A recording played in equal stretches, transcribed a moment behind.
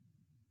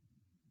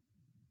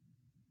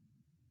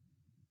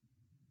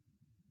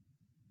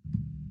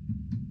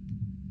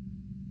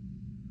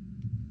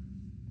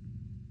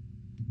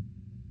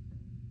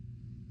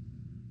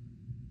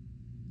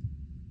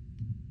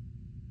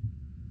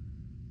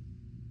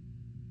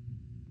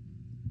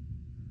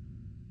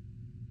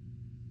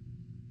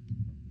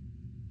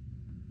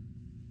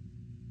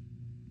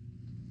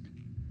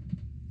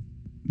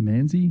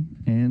Manzi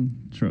and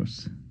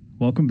Trost.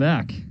 Welcome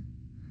back.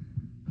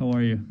 How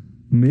are you?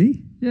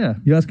 Me? Yeah.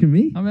 You asking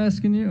me? I'm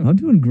asking you. I'm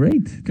doing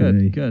great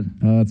today. Good.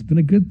 It's been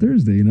a good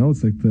Thursday, you know?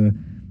 It's like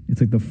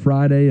the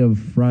Friday of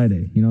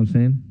Friday, you know what I'm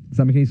saying? Does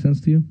that make any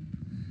sense to you?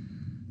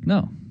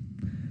 No.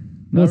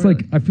 Well, it's really.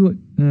 like, I feel like,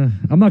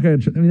 I'm not going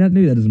to,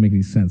 maybe that doesn't make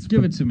any sense.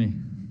 Give it to me.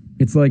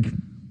 It's like,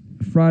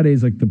 Friday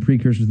is like the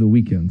precursor to the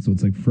weekend, so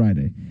it's like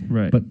Friday.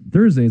 Right. But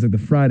Thursday is like the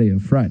Friday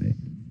of Friday.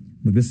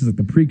 Like, this is like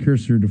the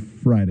precursor to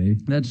Friday.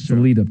 That's it's true.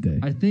 The lead-up day.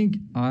 I think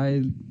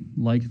I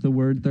like the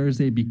word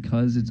Thursday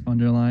because it's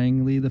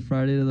underlyingly the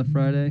Friday to the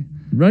Friday.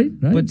 Right?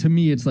 But to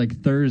me, it's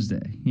like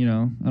Thursday, you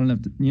know? I don't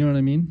have to, you know what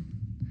I mean?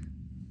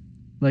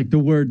 Like, the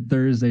word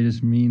Thursday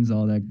just means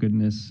all that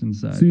goodness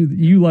inside. So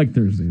you like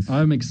Thursdays?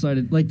 I'm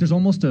excited. Like, there's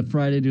almost a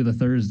Friday to the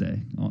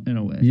Thursday, in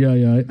a way.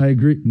 Yeah, I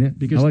agree. Yeah,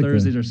 Because I like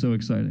Thursdays that. are so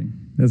exciting.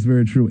 That's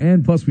very true.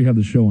 And plus, we have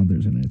the show on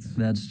Thursday nights.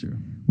 That's true.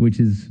 Which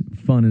is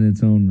fun in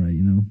its own right,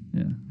 you know?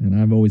 Yeah. And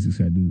I'm always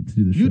excited to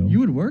do the show. You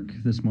would work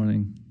this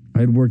morning. I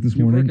had work this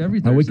morning. Work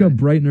every I wake Thursday. up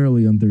bright and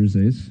early on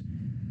Thursdays.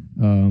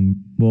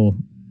 Well,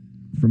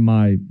 from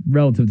my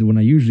relative to when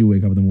I usually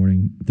wake up in the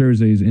morning,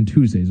 Thursdays and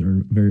Tuesdays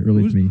are very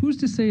early for me. Who's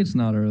to say it's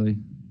not early?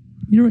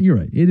 You know what? You're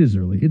right. It is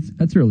early.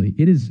 That's early.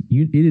 It is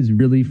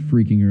really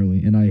freaking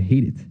early, and I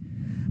hate it.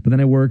 But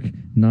then I work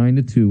 9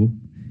 to 2,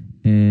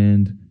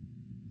 and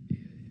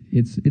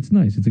it's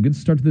nice. It's a good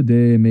start to the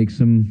day. I make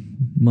some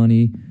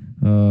money.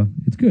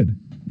 It's good.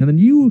 And then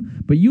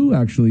you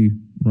actually,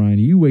 Ryan,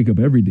 you wake up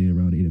every day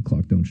around 8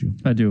 o'clock, don't you?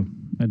 I do.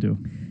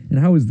 And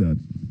how is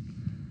that?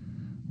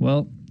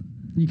 Well,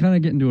 you kind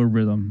of get into a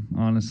rhythm,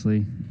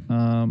 honestly.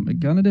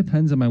 It kind of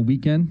depends on my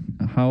weekend,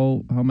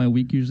 how my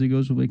week usually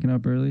goes with waking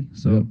up early.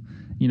 So, Yep.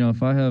 you know,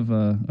 if I have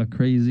a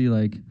crazy,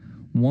 like,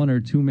 1 or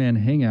 2 man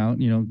hangout,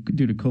 you know,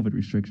 due to COVID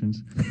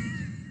restrictions,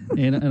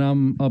 and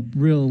I'm up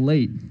real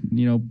late,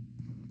 you know,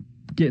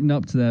 getting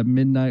up to that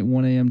midnight,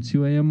 1 a.m.,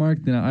 2 a.m. mark,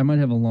 then I might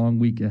have a long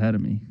week ahead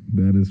of me.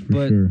 That is for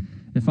sure.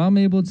 If I'm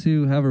able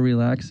to have a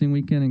relaxing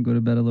weekend and go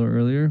to bed a little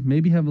earlier,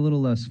 maybe have a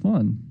little less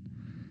fun,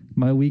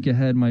 my week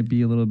ahead might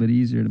be a little bit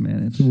easier to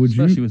manage, So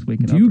especially with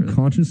waking up Do you early.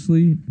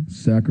 consciously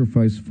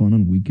sacrifice fun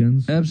on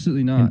weekends?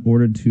 Absolutely not. In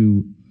order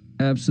to...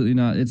 Absolutely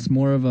not. It's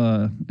more of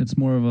a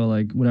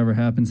like whatever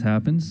happens,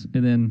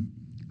 and then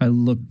I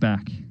look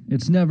back.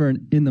 It's never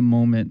in the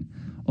moment,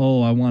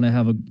 oh, I want to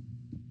have a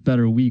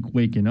better week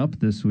waking up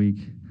this week.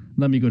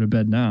 Let me go to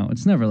bed now.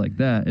 It's never like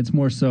that. It's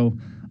more so,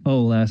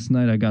 oh, last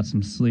night I got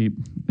some sleep.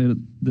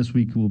 This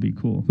week will be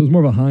cool. So it's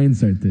more of a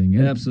hindsight thing.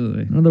 And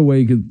Absolutely. Another way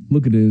you could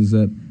look at it is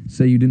that,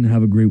 say you didn't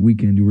have a great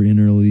weekend, you were in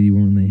early, you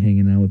weren't really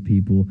hanging out with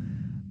people,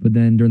 but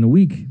then during the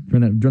week,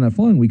 during that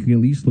following week, you can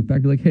at least look back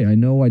and be like, hey, I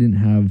know I didn't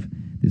have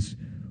this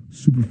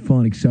super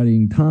fun,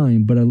 exciting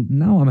time, but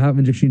now I'm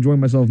actually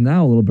enjoying myself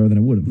now a little better than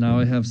I would have. Now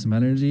I have some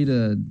energy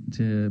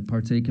to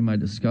partake in my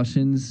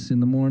discussions in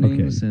the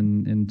mornings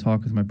and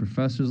talk with my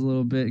professors a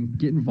little bit and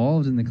get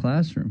involved in the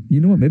classroom.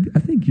 You know what? Maybe I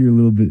think you're a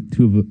little bit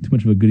too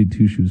much of a goody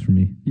two shoes for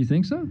me. You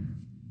think so? A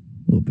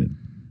little bit.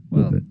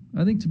 Well, little bit.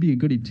 I think to be a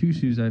goody two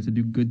shoes, I have to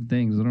do good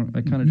things.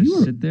 I kind of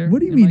just sit there. What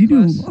do you in mean? my You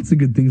class. do lots of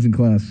good things in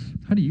class.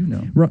 How do you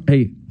know?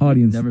 Hey,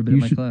 audience. Never been in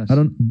my class. I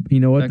don't.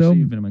 You know what Actually, though?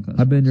 you've been in my class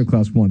I've been in your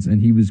once. class once,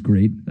 and he was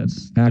great.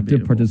 That's active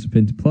debatable.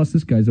 participant. Plus,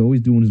 this guy's always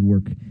doing his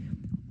work.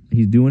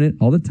 He's doing it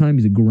all the time.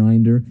 He's a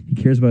grinder. He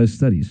cares about his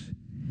studies,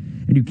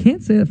 and you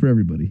can't say that for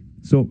everybody.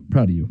 So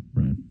proud of you,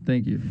 Ryan.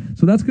 Thank you.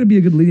 So that's going to be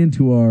a good lead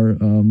into our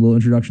little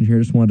introduction here.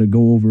 Just wanted to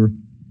go over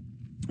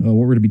what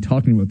we're going to be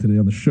talking about today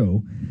on the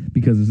show,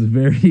 because it's a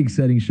very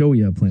exciting show we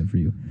have planned for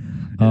you.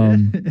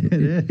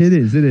 It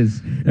is.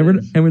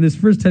 And in this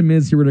first 10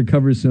 minutes here, we're going to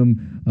cover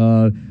some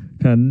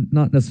kind of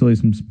not necessarily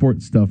some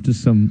sports stuff,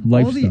 just some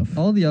life stuff.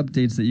 All the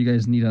updates that you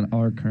guys need on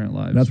our current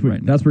lives. That's what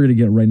right we're going to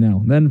get right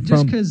now. Then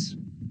just because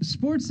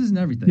sports isn't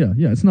everything.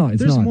 Yeah, it's not.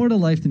 There's more to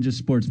life than just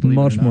sports.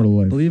 Much more to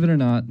life. Believe it or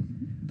not,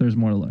 there's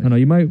more to life. I know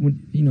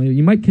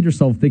you might kid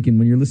yourself thinking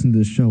when you're listening to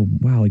this show,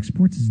 wow, like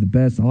sports is the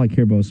best. All I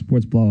care about is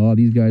sports. Blah blah.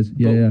 These guys,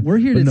 yeah. We're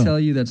here to tell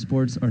you that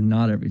sports are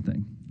not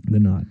everything. They're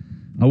not.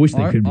 I wish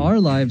they could be. Our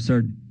lives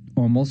are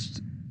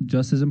almost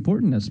just as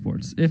important as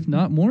sports, if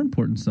not more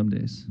important some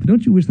days. But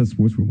don't you wish that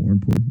sports were more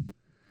important?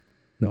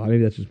 No,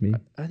 maybe that's just me.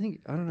 I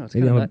don't know.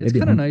 It's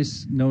kind of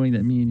nice knowing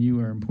that me and you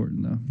are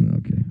important, though.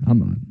 Okay, I'm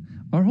not.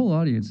 Our whole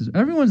audience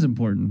everyone's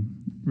important,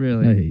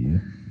 really. I hate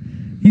you.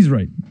 He's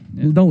right.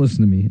 Yeah. Don't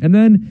listen to me. And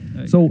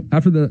then, so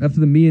after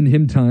the me and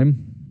him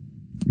time,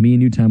 me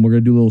and you time, we're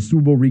gonna do a little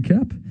Super Bowl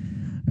recap,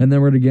 and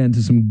then we're gonna get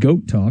into some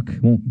GOAT talk.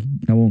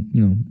 I won't.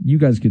 You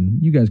guys can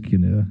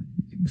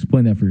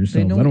explain that for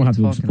yourselves. I don't have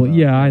to explain.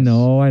 Yeah, I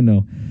know.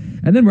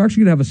 And then we're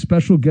actually gonna have a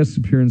special guest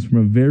appearance from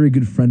a very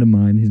good friend of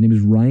mine. His name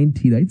is Ryan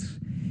teDuits.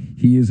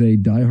 He is a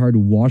diehard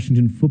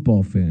Washington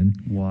football fan.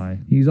 Why?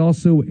 He's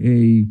also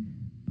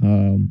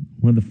one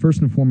of the first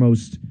and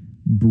foremost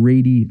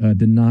Brady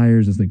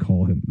deniers, as they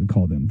call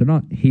them. They're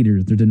not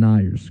haters, they're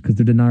deniers, because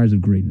they're deniers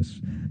of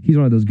greatness. He's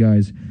one of those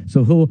guys.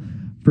 So he'll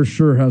for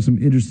sure have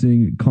some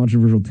interesting,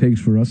 controversial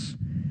takes for us.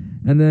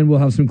 And then we'll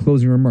have some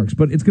closing remarks.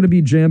 But it's going to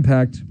be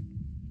jam-packed.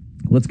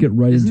 let's get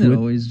right Isn't into it it.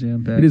 always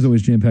jam-packed? It is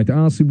always jam-packed.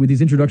 Honestly, with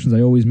these introductions,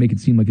 I always make it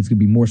seem like it's going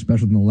to be more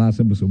special than the last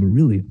episode, but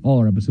really, all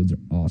our episodes are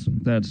awesome.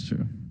 That's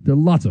true. They're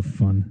lots of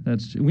fun.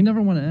 That's true. We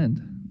never want to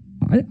end.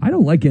 I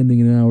don't like ending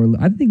in an hour.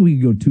 I think we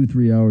could go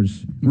 2-3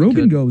 hours.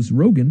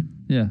 Rogan,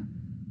 Yeah.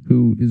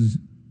 who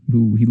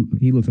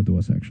he looks up to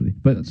us, actually.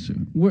 But That's true.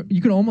 You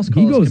can almost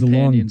call us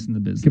companions in the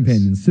business.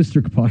 Companions,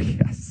 sister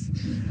podcasts.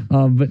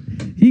 But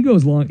he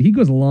goes long. He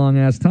goes a long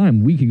ass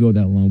time. We could go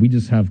that long. We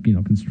just have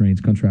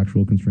constraints,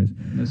 contractual constraints.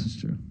 This is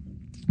true.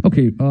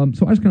 Okay.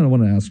 So I just kind of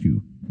want to ask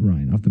you,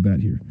 Ryan, off the bat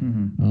here.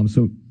 Mm-hmm.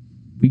 So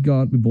we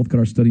both got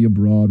our study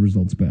abroad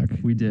results back.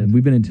 We did. And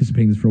we've been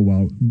anticipating this for a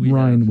while.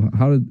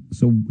 Ryan,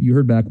 so you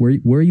heard back?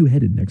 Where are you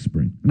headed next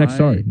spring? Next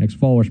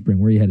fall or spring?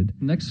 Where are you headed?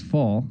 Next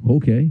fall.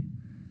 Okay.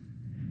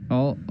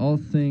 All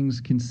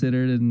things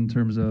considered, in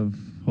terms of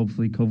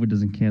hopefully COVID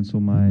doesn't cancel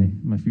my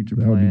future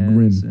that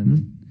plans, would be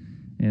grim.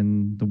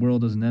 and the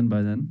world doesn't end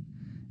by then.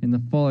 In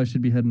the fall, I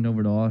should be heading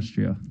over to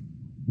Austria.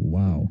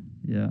 Wow.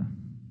 Yeah.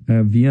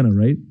 Vienna,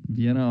 right?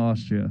 Vienna,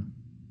 Austria.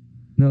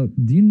 Now,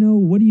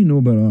 what do you know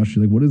about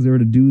Austria? Like, what is there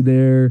to do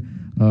there?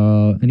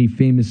 Any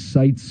famous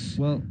sites?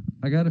 Well,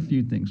 I got a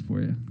few things for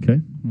you. Okay.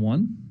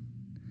 One,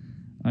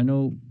 I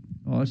know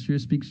Austria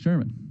speaks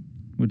German,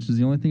 which is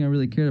the only thing I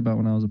really cared about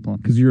when I was applying.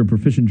 Because you're a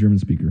proficient German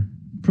speaker.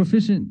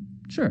 Proficient,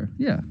 sure,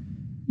 yeah,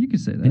 you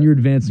could say that. And you're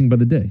advancing by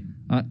the day.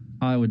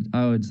 I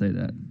would say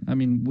that. I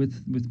mean,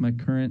 with my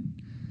current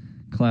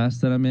class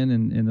that I'm in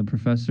and the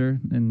professor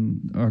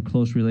and our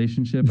close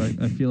relationship,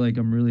 I feel like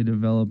I'm really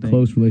developing.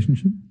 Close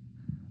relationship?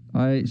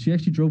 She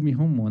actually drove me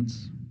home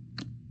once.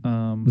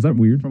 Was that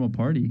weird? From a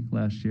party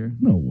last year.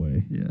 No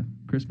way. Yeah,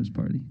 Christmas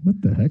party. What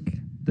the heck?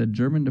 The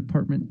German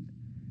department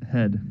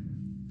head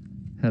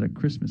had a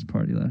Christmas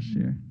party last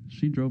year.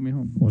 She drove me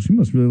home. Well, she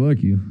must really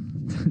like you.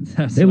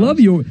 They they love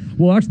you.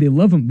 Well, actually, they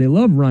love him. They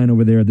love Ryan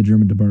over there at the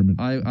German department.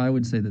 I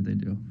would say that they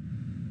do.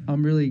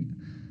 I'm really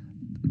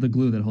the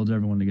glue that holds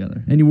everyone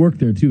together. And you work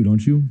there too,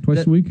 don't you?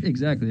 Twice a week?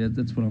 Exactly.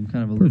 That's what I'm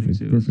kind of alluding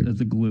to. Perfect. As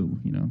the glue,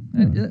 Yeah.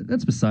 And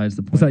that's besides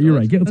the point. You're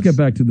right. Let's get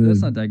back to the...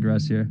 Let's not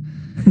digress here.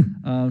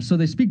 So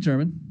they speak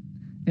German.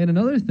 And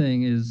another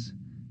thing is,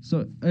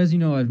 so as you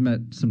know, I've met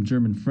some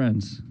German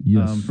friends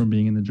from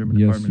being in the German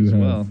department as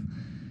well.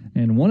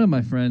 And one of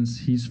my friends,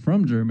 he's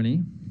from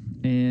Germany,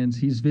 and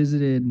he's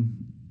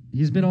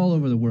been all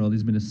over the world.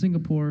 He's been to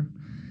Singapore,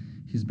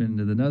 he's been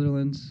to the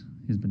Netherlands,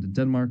 he's been to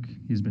Denmark,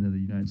 he's been to the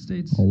United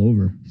States. All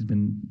over. He's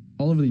been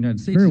all over the United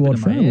States. Very He's well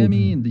been to traveled.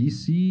 Miami and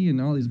D.C. and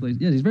all these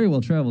places. Yeah, he's very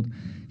well traveled.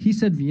 He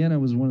said Vienna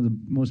was one of the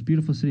most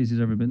beautiful cities he's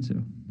ever been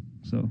to.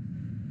 So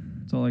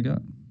that's all I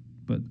got.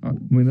 But I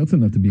mean, that's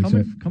enough to be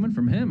excited. Coming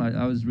from him,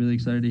 I was really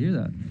excited to hear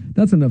that.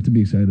 That's enough to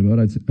be excited about.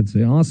 I'd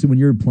say, honestly, when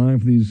you're applying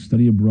for these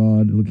study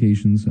abroad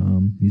locations,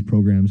 these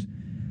programs,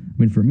 I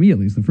mean, for me at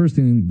least, the first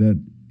thing that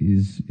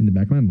is in the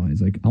back of my mind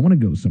is like, I want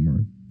to go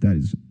somewhere that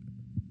is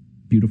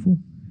beautiful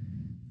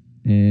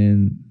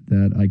and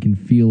that I can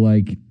feel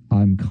like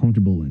I'm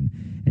comfortable in.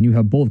 And you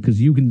have both, because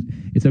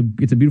it's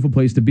a beautiful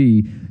place to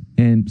be.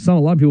 And a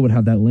lot of people would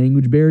have that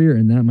language barrier,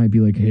 and that might be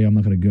like, hey, I'm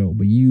not going to go.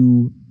 But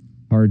you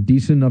are a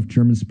decent enough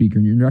German speaker,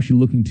 and you're actually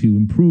looking to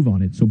improve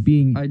on it. So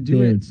I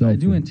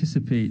do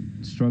anticipate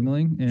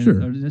struggling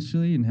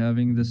initially and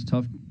having this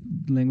tough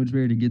language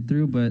barrier to get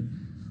through. But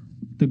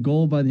the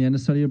goal by the end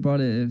of study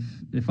abroad,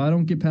 if I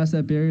don't get past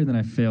that barrier, then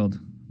I failed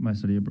my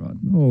study abroad.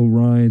 Oh,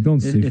 Ryan, don't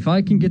say. If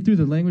I can get through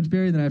the language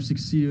barrier, then I've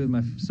succeeded with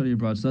my study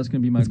abroad. So that's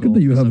going to be my goal. It's good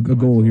that you have a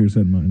goal here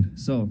set in mind.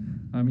 So,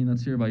 I mean,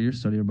 let's hear about your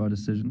study abroad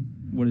decision.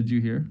 What did you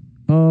hear?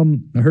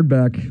 I heard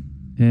back.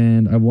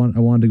 And I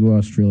wanted to go to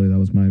Australia. That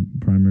was my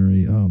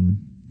primary.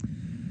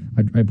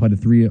 I applied to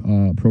 3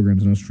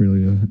 programs in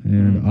Australia,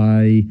 and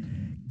I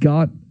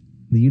got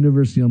the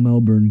University of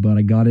Melbourne, but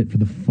I got it for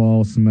the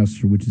fall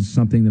semester, which is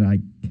something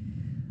that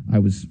I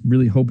was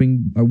really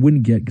hoping I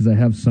wouldn't get because I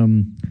have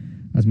some,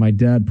 as my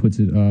dad puts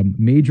it,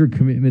 major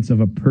commitments of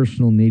a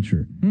personal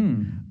nature.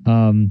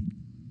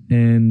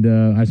 And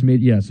I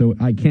just so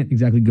I can't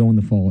exactly go in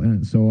the fall,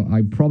 and so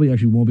I probably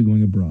actually won't be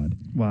going abroad.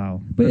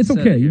 Wow. But it's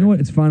okay. You know what?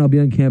 It's fine. I'll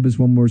be on campus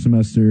one more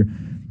semester.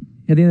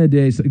 At the end of the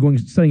day,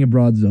 studying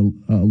abroad is a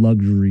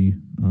luxury,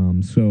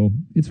 so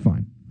it's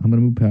fine. I'm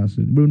going to move past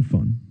it. It's been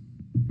fun.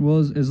 Well,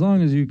 as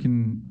long as you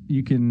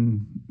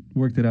can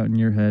work that out in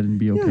your head and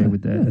be okay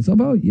with that.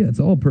 Yeah,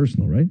 it's all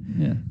personal, right?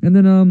 Yeah. And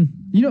then,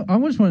 I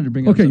just wanted to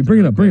bring up. Okay, you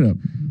bring it up.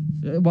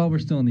 While we're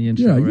still in the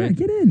intro, right?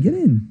 Yeah, get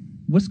in.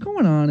 What's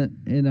going on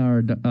in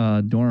our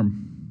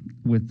dorm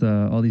with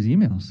all these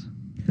emails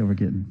that we're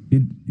getting?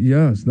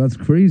 Yes, that's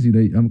crazy.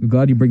 I'm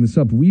glad you bring this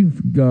up.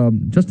 We've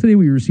just today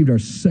we received our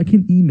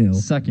second email.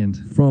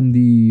 From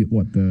the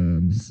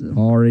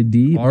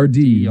RD,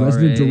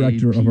 resident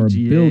director of our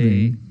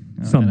building,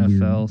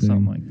 NFL,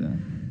 something like that.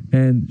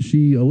 And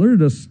she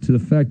alerted us to the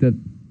fact that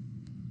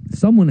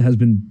someone has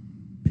been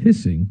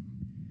urinating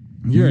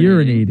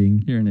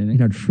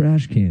in our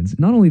trash cans.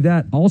 Not only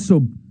that,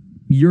 also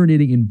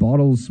urinating in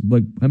bottles,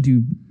 like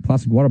empty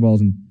plastic water bottles,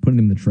 and putting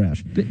them in the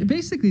trash.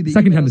 Basically,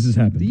 second time this has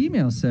happened. The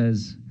email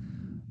says,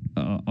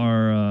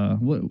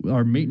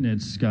 our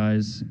maintenance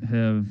guys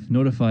have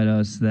notified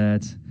us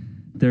that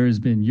there has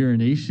been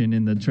urination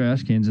in the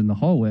trash cans in the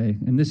hallway,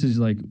 and this is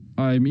like,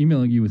 I'm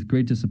emailing you with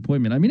great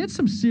disappointment. I mean, it's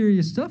some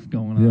serious stuff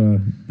going on. Yeah,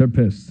 they're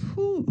pissed.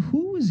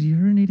 Who is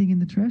urinating in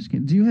the trash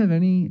can? Do you have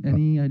any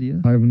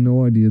idea? I have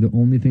no idea. The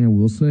only thing I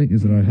will say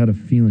is that I had a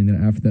feeling that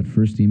after that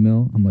first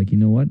email, I'm like, you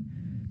know what?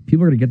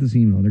 People are gonna get this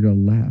email. They're gonna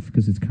laugh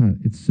because it's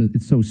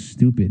so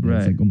stupid. Right.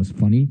 It's like almost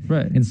funny.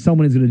 Right. And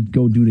someone is gonna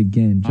go do it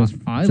again just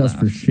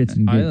for shits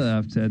and gigs. I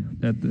laughed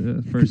at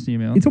the first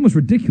email. It's almost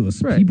ridiculous.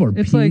 Right. People are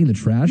It's peeing like, in the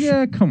trash.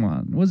 Yeah, come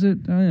on. Was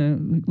it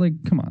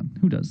come on?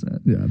 Who does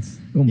that? Yeah, it's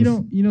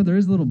almost. You know, there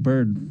is a little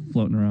bird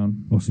floating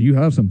around. Oh, so you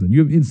have something. You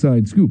have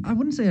inside scoop. I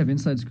wouldn't say I have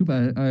inside scoop.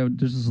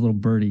 There's this little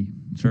birdie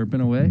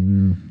chirping away.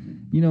 Yeah.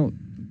 You know,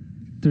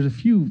 there's a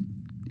few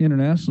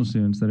international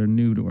students that are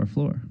new to our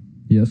floor.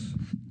 Yes.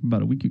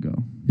 About a week ago.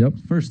 Yep.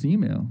 First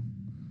email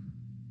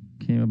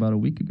came about a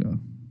week ago.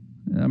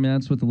 I mean,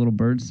 that's what the little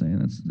bird's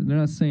saying. They're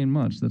not saying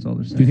much. That's all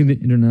they're saying. Do you think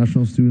the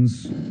international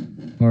students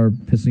are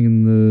pissing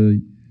in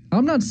the...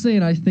 I'm not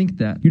saying I think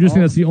that. You just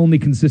think that's the only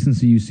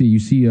consistency you see. You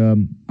see...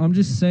 I'm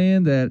just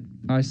saying that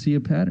I see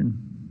a pattern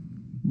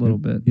a little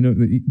bit. You know,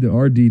 the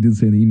RD did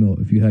say in the email,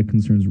 if you had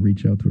concerns,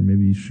 reach out to her.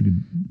 Maybe you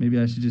should... Maybe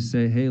I should just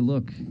say, hey,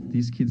 look,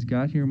 these kids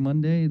got here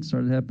Monday. It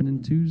started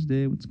happening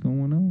Tuesday. What's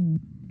going on?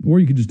 Or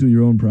you could just do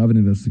your own private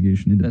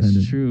investigation, independent.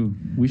 That's true.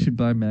 We should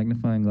buy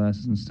magnifying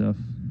glasses and stuff.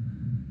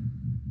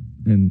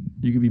 And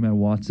you could be my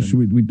Watson.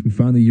 Should we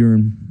find the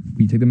urine.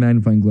 We take the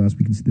magnifying glass.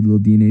 We can see the little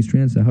DNA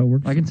strands. Is that how it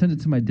works? I can send it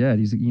to my dad.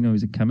 He's a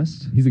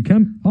chemist. He's a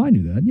Oh, I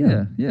knew that.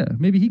 Yeah. Yeah.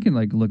 Maybe he can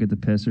look at the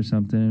piss or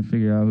something and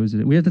figure out who's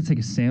it. We have to take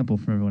a sample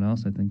from everyone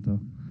else, I think, though.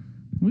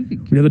 We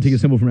have to take a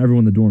sample from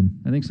everyone in the dorm.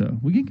 I think so.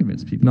 We can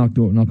convince people. Knock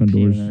on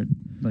doors. Our,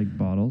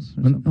 bottles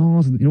or something.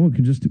 Also, you know what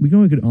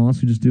we could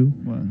honestly just do?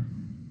 What?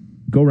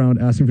 Go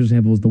around asking for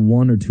samples. The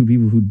one or two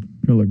people who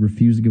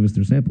refuse to give us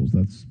their samples.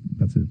 That's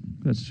it.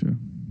 That's true.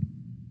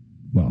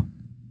 Wow.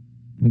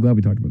 I'm glad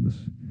we talked about this.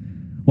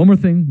 One more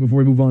thing before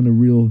we move on to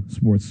real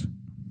sports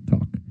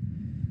talk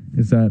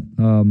is that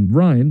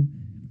Ryan,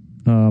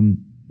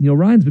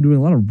 Ryan's been doing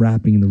a lot of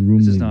rapping in the room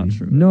lately. This is not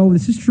true. No,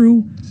 this is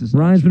true.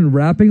 Ryan's been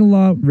rapping a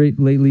lot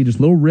lately, just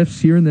little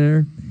riffs here and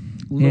there.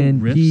 And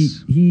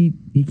riffs?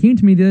 he came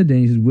to me the other day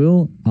and he says,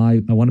 Will,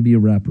 I want to be a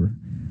rapper.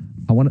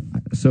 Ryan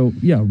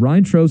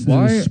Trost is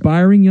an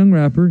aspiring young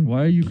rapper.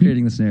 Why are you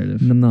creating this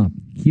narrative? I'm not.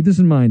 Keep this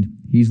in mind.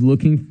 He's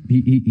looking.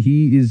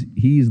 He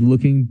is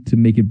looking to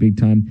make it big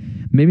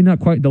time. Maybe not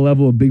quite the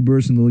level of Big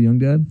Burst and Lil Young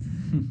Dad,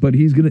 but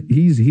he's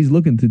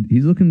looking to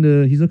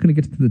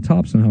get to the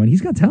top somehow. And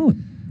he's got talent.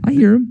 I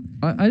hear him.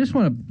 I just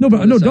want to.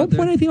 Don't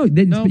point anything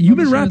out. You've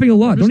been rapping a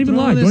lot. Don't even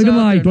lie.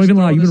 You've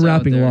been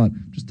rapping a lot.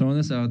 Just throwing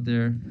this out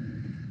there.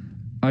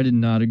 I did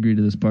not agree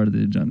to this part of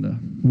the agenda.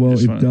 Well,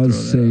 it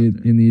does say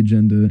it in the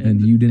agenda,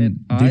 and you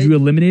didn't. Did you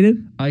eliminate it?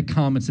 I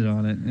commented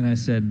on it, and I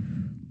said,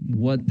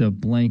 "What the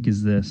blank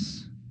is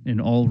this?"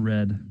 In all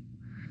red.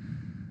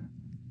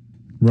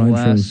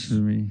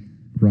 Blasphemy.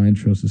 Ryan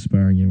Trost,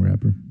 aspiring young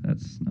rapper.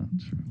 That's not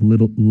true.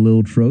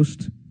 Lil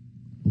Trost,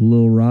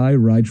 Lil Rye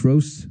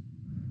Trost,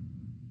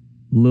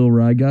 Lil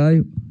Rye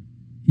guy,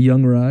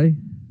 Young Rye.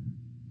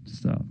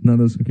 Stop. None of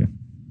those. Okay.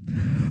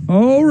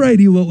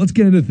 Alrighty, well, let's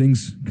get into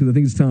things, because I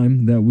think it's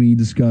time that we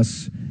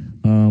discuss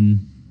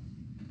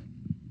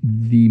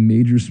the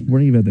major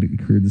sporting event that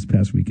occurred this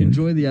past weekend.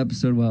 Enjoy the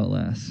episode while it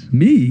lasts.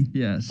 Me?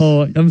 Yes.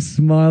 Oh, I'm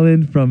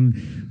smiling from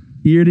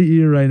ear to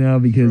ear right now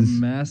because...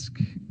 From mask...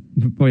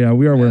 Oh, yeah,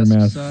 we are wearing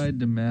masks. Side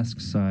to mask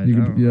side.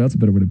 That's a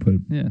better way to put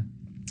it. Yeah.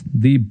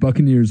 The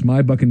Buccaneers,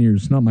 my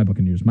Buccaneers, not my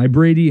Buccaneers, my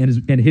Brady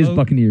and his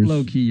Buccaneers.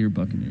 Low-key your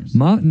Buccaneers.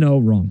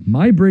 Wrong.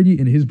 My Brady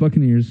and his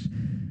Buccaneers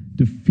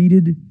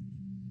defeated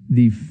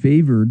the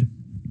favored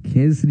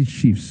Kansas City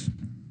Chiefs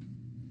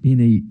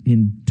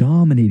in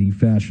dominating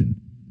fashion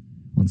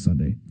on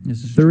Sunday.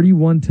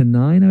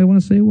 31-9, I want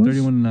to say it was.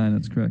 31-9,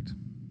 that's correct.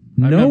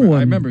 I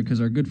remember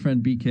because our good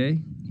friend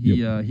BK,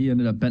 he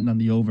ended up betting on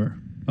the over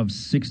of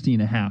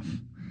 60.5,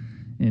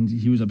 and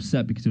he was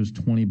upset because it was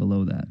 20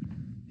 below that.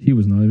 He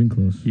was not even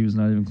close.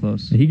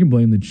 And he can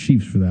blame the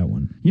Chiefs for that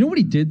one. You know what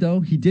he did, though?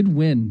 He did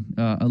win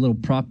a little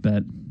prop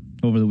bet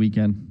over the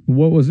weekend.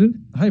 What was it?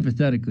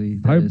 Hypothetically,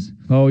 that is.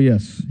 Oh,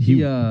 yes.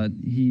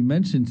 He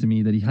mentioned to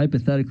me that he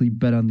hypothetically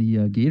bet on the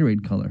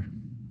Gatorade color.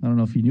 I don't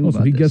know if you knew about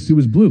this. He guessed it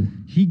was blue.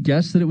 He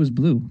guessed that it was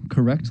blue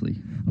correctly.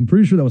 I'm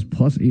pretty sure that was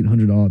plus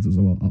 800 odds as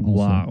well.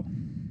 Also.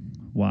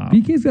 Wow.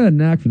 BK's got a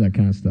knack for that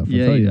kind of stuff.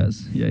 Yeah, he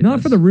does. Not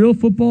for the real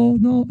football.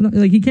 No,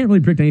 he can't really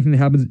predict anything that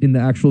happens in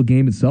the actual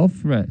game itself.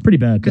 Right. Pretty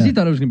bad. Because he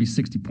thought it was going to be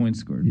 60 points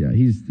scored. Yeah,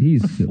 he's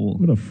what a fool.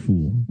 What a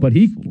fool.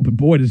 But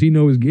boy, does he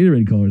know his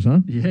Gatorade colors,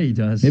 huh? Yeah, he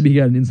does. Maybe he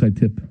got an inside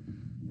tip.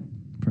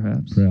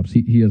 Perhaps.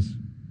 He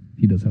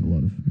does have a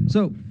lot of.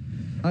 So,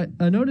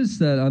 I noticed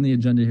that on the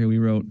agenda here we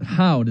wrote,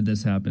 how did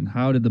this happen?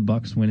 How did the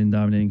Bucs win in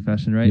dominating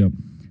fashion, right? Yep.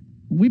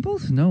 We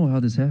both know how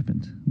this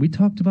happened. We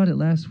talked about it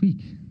last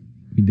week.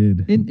 We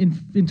did.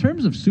 In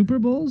terms of Super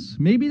Bowls,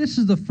 maybe this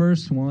is the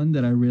first one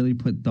that I really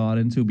put thought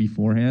into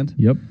beforehand.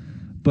 Yep.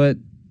 But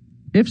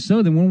If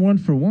so, then we're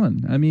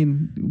 1-for-1. I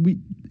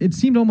mean, it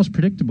seemed almost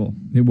predictable.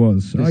 It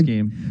was this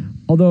game.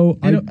 Although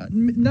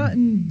not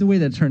in the way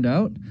that turned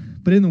out,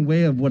 but in the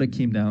way of what it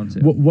came down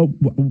to. What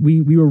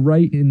we were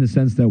right in the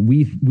sense that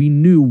we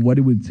knew what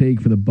it would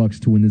take for the Bucs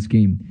to win this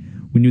game.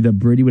 We knew that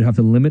Brady would have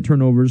to limit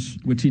turnovers,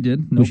 which he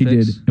did. He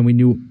did, and we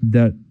knew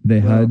that they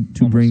had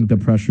to bring the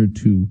pressure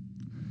to.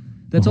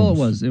 That's Mahomes. all it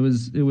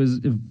was. It was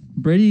if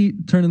Brady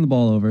turning the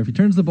ball over. If he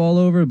turns the ball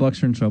over, the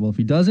Bucs are in trouble. If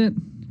he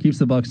doesn't, keeps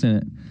the Bucs in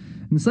it.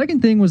 And the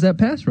second thing was that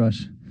pass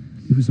rush.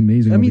 It was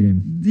amazing. I mean, the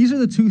game. These are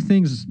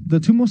the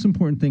two most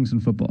important things in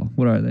football.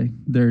 What are they?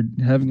 They're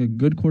having a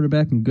good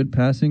quarterback and good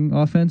passing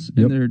offense,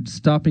 and they're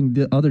stopping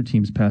the other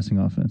team's passing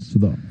offense.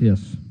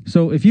 Yes.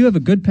 So if you have a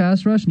good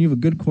pass rush and you have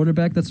a good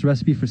quarterback, that's the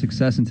recipe for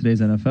success in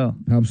today's NFL.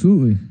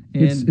 Absolutely.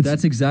 And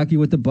that's exactly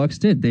what the Bucs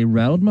did. They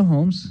rattled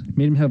Mahomes,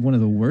 made him have one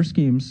of the worst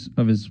games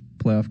of his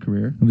playoff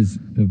career. Of his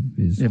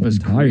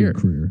entire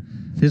career.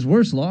 His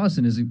worst loss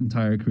in his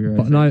entire career.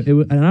 And I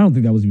don't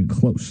think that was even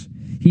close.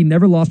 He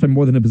never lost by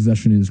more than a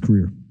possession in his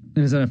career.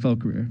 In his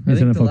NFL career. I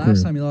think the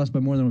last time he lost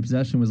by more than a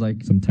possession was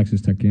like... some Texas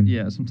Tech game.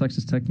 Yeah, some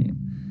Texas Tech game.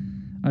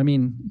 I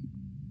mean,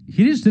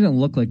 he just didn't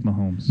look like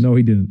Mahomes. No,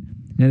 he didn't.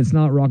 And it's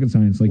not rocket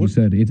science, like you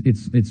said.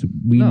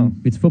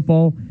 It's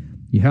football.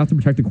 You have to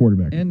protect the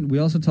quarterback. And we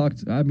also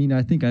talked, I mean,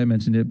 I think I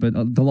mentioned it, but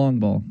the long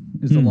ball.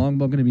 Is the long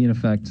ball going to be in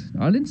effect?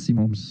 I didn't see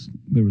Mahomes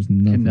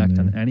connect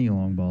on any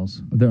long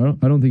balls.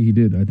 I don't think he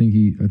did. I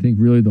think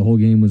really the whole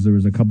game was there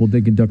was a couple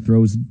dink and duck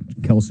throws,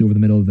 Kelsey over the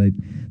middle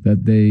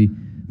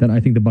that I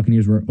think the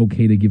Buccaneers were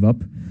okay to give up.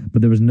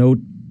 But there was no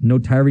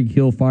Tyreek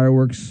Hill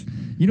fireworks.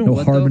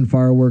 No Harbin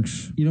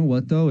fireworks. You know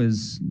what, though,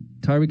 is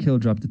Tyreek Hill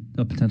dropped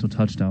a potential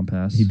touchdown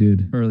pass. He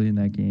did. Early in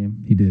that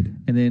game. He did.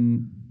 And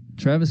then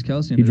Travis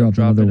Kelce dropped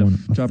another one,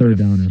 a third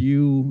downer. A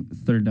few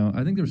third down.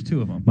 I think there was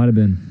two of them. Might have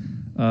been.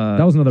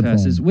 That was another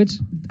passes, problem. which,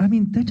 I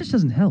mean, that just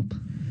doesn't help.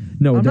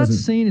 No, it doesn't. I'm not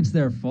saying it's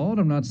their fault.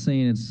 I'm not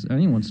saying it's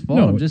anyone's fault.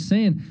 No. I'm just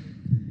saying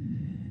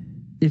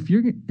if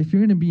you're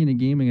going to be in a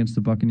game against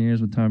the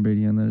Buccaneers with Tom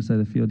Brady on the other side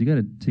of the field, you got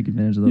to take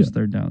advantage of those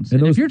third downs.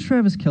 And if you're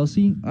Travis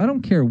Kelce, I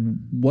don't care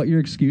what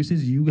your excuse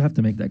is, you have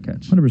to make that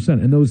catch.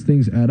 100%. And those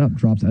things add up.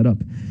 Drops add up.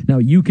 Now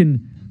you can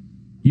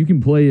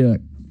play a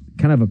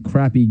kind of a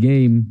crappy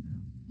game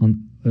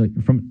on.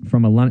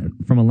 From a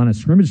line of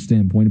scrimmage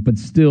standpoint, but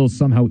still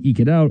somehow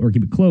eke it out or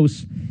keep it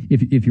close.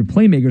 If your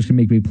playmakers can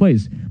make big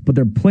plays, but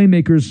their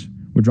playmakers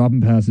were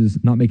dropping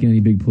passes, not making any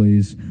big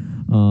plays.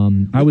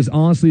 I was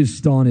honestly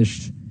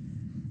astonished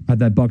at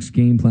that Bucs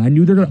game plan. I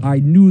knew they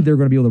were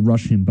going to be able to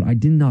rush him, but I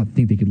did not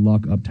think they could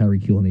lock up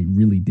Tyreek Hill, and they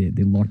really did.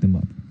 They locked him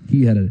up.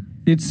 He had a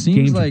game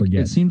to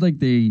forget. It seemed like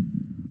they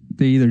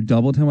either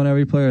doubled him on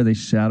every play or they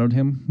shadowed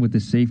him with the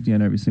safety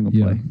on every single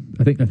play.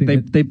 I think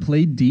they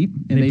played deep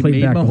and they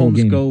made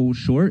Mahomes go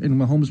short, and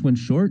Mahomes went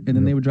short, and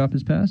then they would drop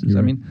his passes.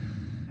 I mean,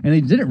 and they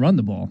didn't run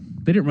the ball.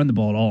 They didn't run the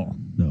ball at all.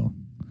 No.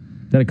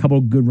 They had a couple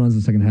of good runs in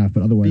the second half,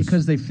 but otherwise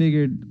because they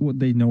figured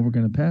they know we're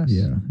going to pass.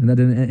 Yeah, and it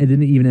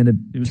didn't even end up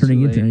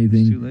turning into anything. It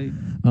was too late.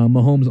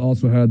 Mahomes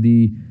also had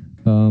the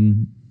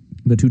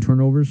two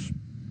turnovers,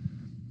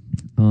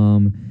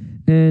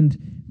 and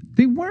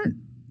they weren't.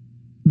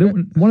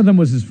 One of them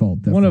was his fault.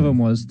 Definitely. One of them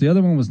was. The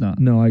other one was not.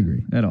 No, I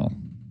agree. At all.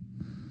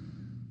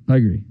 I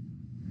agree.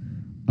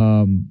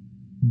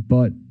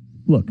 But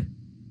look,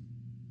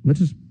 let's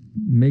just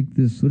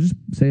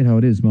say it how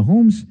it is.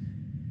 Mahomes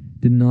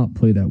did not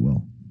play that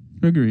well.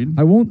 Agreed.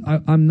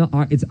 I'm not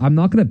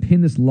going to pin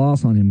this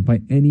loss on him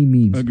by any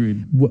means.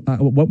 Agreed.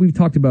 What we've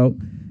talked about,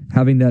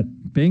 having that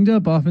banged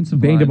up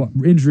offensive line,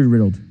 injury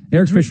riddled.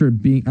 Eric Fisher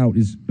being out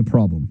is a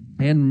problem.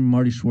 And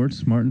Martin Schwartz,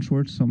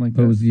 something like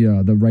that. That was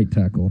the right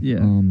tackle. Yeah,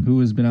 who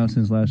has been out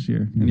since last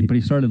year, but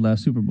he started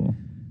last Super Bowl.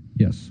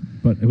 Yes,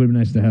 but it would have been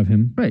nice to have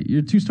him. Right,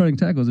 your two starting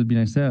tackles would be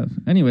nice to have.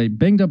 Anyway,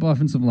 banged up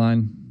offensive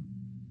line,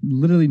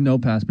 literally no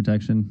pass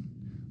protection.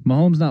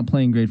 Mahomes not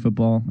playing great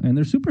football, and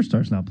their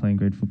superstars not playing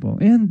great football,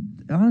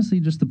 and honestly,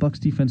 just the Bucs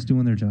defense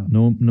doing their job.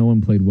 No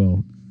one played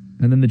well.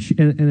 And then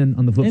and then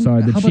on the flip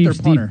side, the Chiefs.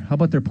 How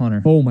about their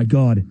punter? Oh my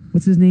God,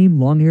 what's his name?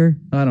 Long hair?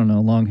 I don't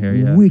know, long hair.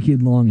 Yeah,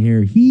 wicked long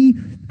hair.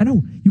 I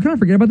know you kind of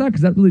forget about that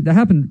because that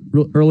happened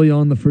early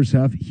on in the first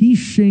half. He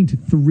shanked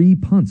 3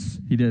 punts.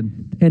 He did,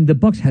 and the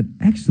Bucs had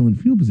excellent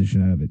field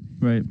position out of it.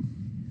 Right.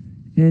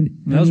 And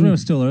that was when it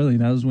was still early.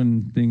 That was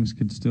when things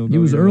could still go. It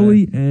was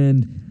early,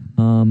 and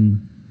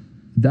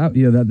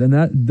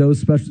those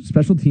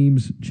special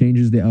teams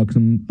changes the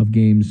outcome of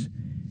games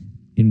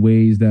in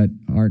ways that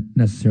aren't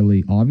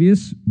necessarily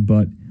obvious,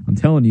 but I'm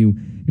telling you,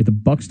 if the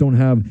Bucs don't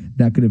have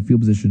that good of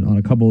field position on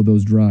a couple of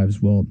those drives,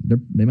 well,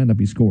 they might not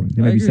be scoring.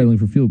 They might be settling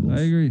for field goals.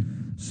 I agree.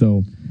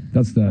 So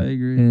that's that. I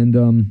agree. And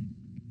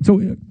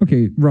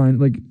okay, Ryan,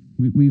 like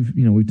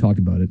we've talked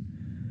about it.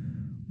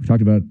 We've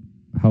talked about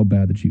how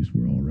bad the Chiefs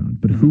were all around,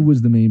 but who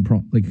was the main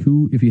problem? Like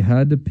who, if you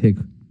had to pick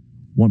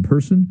one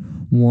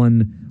person,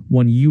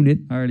 one unit,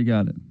 I already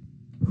got it.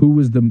 Who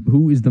is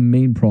the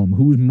main problem?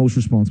 Who is most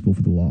responsible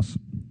for the loss?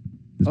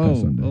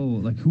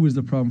 Like who was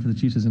the problem for the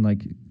Chiefs? As in,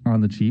 like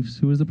on the Chiefs,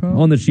 who was the problem?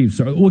 On the Chiefs.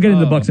 Sorry, we'll get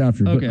into the Bucs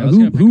after. Okay, but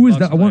who is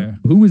that?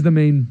 Who is the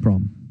main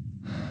problem?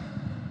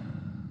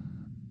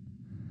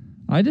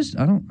 I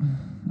don't.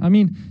 I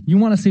mean, you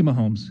want to say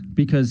Mahomes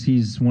because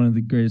he's one of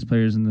the greatest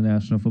players in the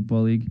National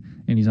Football League,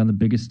 and he's on the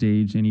biggest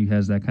stage, and he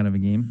has that kind of a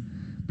game.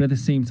 But at the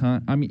same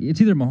time, I mean,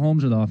 it's either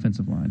Mahomes or the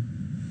offensive line.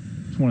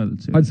 It's one of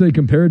the two. I'd say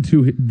compared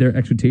to their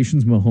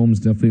expectations, Mahomes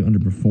definitely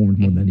underperformed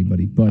more than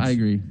anybody. But I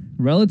agree.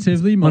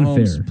 Relatively, Mahomes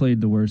unfair. played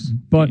the worst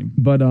game.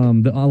 But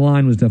the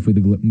line was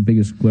definitely the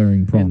biggest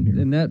glaring problem here.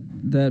 And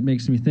that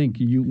makes me think.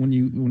 When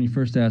you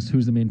first asked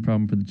who's the main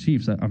problem for the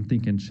Chiefs, I'm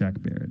thinking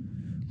Shaq Barrett.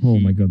 Oh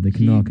my God, they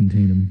cannot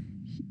contain him.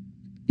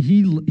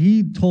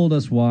 He told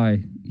us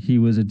why he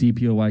was a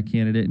DPOY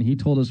candidate, and he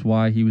told us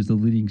why he was the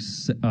leading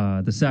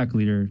the sack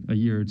leader a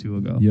year or two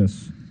ago.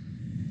 Yes,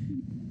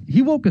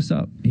 he woke us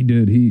up. He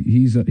did.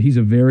 He's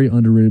a very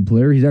underrated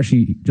player. He's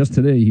actually just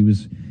today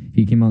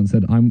he came out and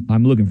said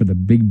I'm looking for the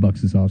big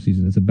bucks this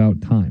offseason. It's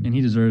about time, and he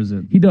deserves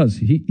it. He does.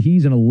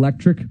 He's an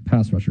electric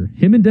pass rusher.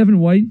 Him and Devin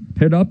White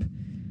paired up,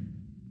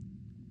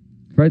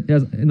 right?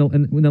 As in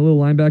that little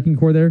linebacking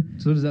core there.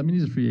 So does that mean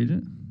he's a free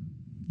agent?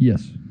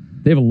 Yes,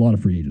 they have a lot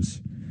of free agents.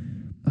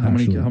 How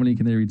many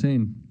can they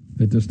retain?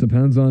 It just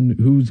depends on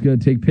who's going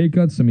to take pay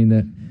cuts. I mean,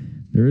 that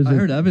there is. I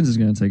heard Evans is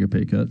going to take a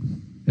pay cut.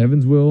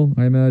 Evans will,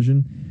 I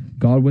imagine.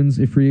 Godwin's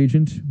a free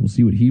agent. We'll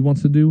see what he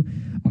wants to do.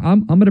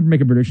 I'm going to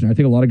make a prediction. I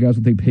think a lot of guys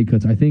will take pay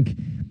cuts. I think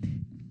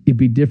it'd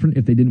be different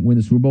if they didn't win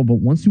the Super Bowl. But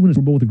once you win a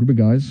Super Bowl with a group of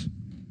guys,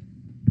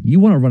 you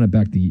want to run it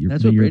back the year.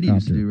 That's what Brady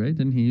used to do, right?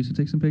 Didn't he used to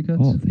take some pay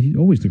cuts? Oh, he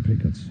always took pay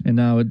cuts. And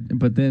now,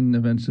 but then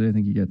eventually, I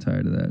think he got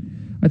tired of that.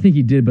 I think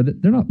he did,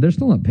 but they're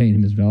still not paying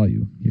him his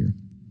value here.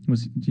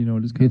 Do you know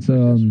what his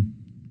contract is?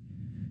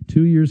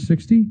 2 years,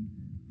 60.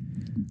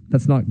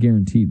 That's not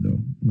guaranteed though.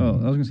 Oh,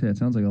 I was gonna say that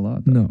sounds like a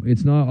lot. Though. No,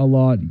 it's not a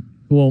lot.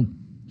 Well,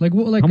 how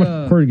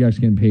much quarterback's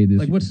getting paid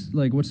this? What's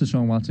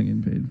Deshaun Watson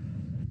getting paid?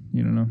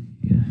 You don't know.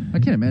 Yeah, I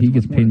can't imagine. He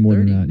gets paid more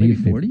than that. Maybe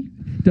 40.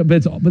 But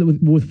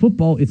with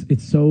football, it's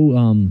so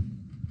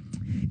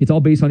it's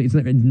all based on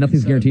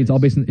nothing's guaranteed.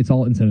 It's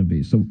all incentive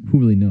based. So who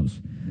really knows?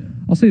 Yeah.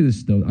 I'll say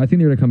this though. I think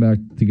they're gonna come back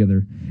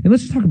together. And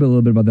let's just talk a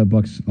little bit about that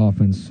Bucs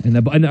offense and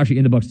actually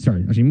in the Bucs.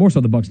 Sorry, actually more so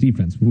the Bucs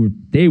defense.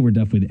 They were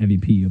definitely the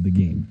MVP of the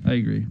game. I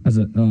agree. Because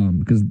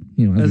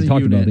as we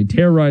talked about, they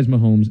terrorized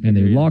Mahomes and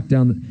they locked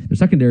down their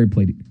secondary.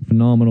 Played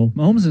phenomenal.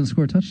 Mahomes didn't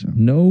score a touchdown.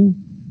 No,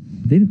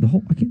 they didn't.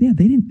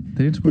 They didn't.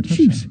 They didn't score a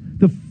touchdown. Chiefs,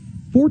 the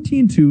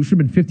 14-2 should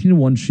have been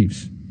 15-1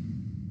 Chiefs,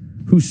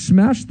 who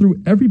smashed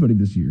through everybody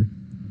this year,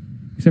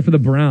 except for the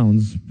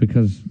Browns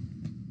because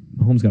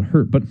Mahomes got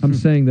hurt. But I'm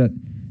saying that.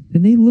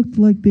 And they looked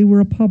like they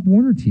were a Pop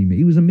Warner team.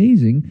 It was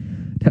amazing.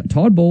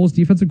 Todd Bowles,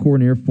 defensive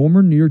coordinator,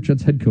 former New York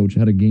Jets head coach,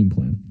 had a game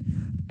plan.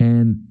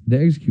 And they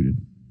executed.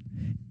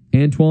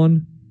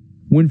 Antoine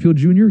Winfield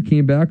Jr.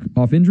 came back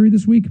off injury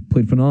this week,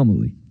 played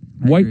phenomenally.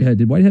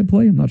 Did Whitehead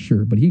play? I'm not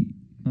sure. But I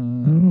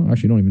don't know.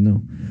 Actually, I don't even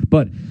know.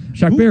 But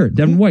Shaq Barrett,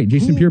 Devin White,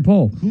 Jason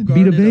Pierre-Paul,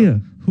 Vita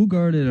Vea. Who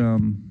guarded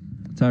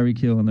Tyreek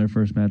Hill in their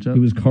first matchup? It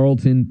was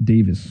Carlton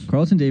Davis.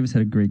 Carlton Davis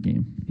had a great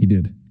game. He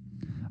did.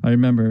 I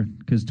remember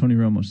because Tony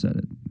Romo said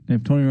it. And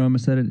if Tony Romo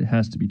said it, it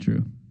has to be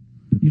true.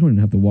 You don't even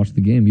have to watch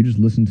the game. You just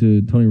listen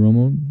to Tony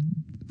Romo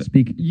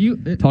speak.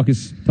 Talk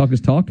his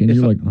talk, and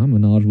you're like, I'm a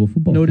knowledgeable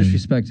football fan.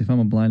 Disrespect. If I'm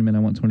a blind man, I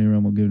want Tony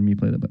Romo giving me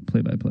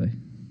play-by-play.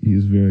 He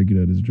is very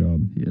good at his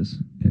job. He is.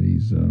 And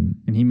he's... and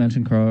he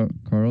mentioned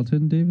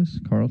Carlton Davis?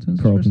 Carlton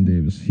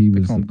Davis. They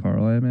call him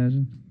Carl, I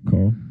imagine.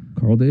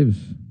 Carl Davis.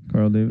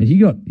 Carl Davis.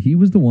 And he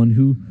was the one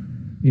who,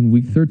 in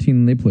week 13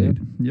 when they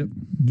played,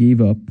 gave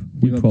up.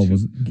 Week 12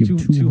 was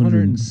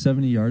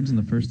 270 yards in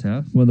the first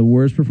half. One of the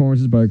worst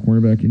performances by a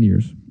cornerback in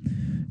years.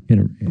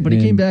 But he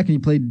came back and he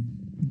played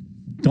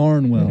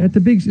darn well.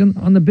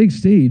 On the big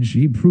stage,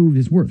 he proved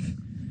his worth.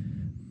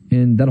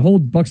 And that whole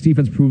Bucs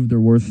defense proved their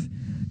worth.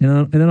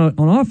 And then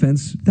on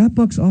offense, that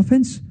Bucs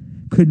offense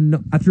could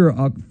not, after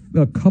a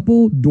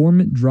couple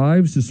dormant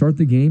drives to start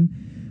the game,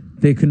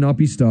 they could not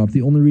be stopped.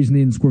 The only reason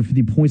they didn't score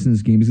 50 points in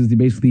this game is because they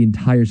basically the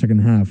entire second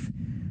half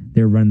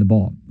they were running the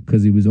ball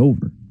because it was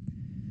over.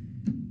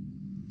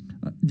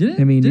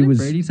 Didn't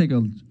Brady take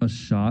a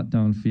shot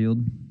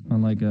downfield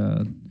on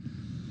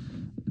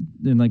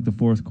in the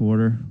fourth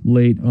quarter?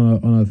 Late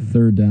on a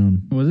third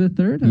down. Was it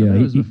third? Yeah,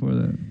 it was before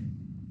that.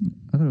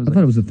 I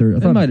thought it was a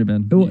third. It might have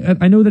been.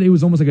 I know that it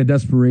was almost like a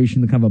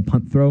desperation, kind of a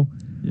punt throw.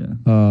 Yeah.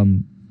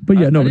 But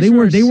they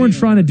weren't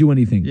trying to do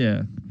anything.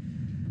 Yeah.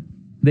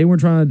 They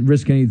weren't trying to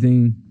risk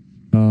anything.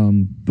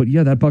 But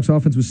yeah, that Bucs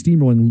offense was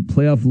steamrolling.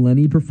 Playoff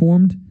Lenny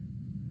performed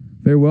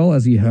very well,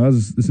 as he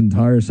has this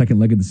entire second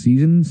leg of the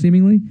season,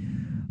 seemingly.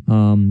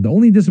 The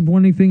only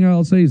disappointing thing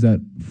I'll say is that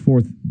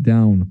fourth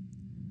down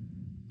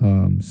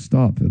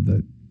stop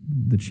that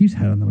the Chiefs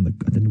had on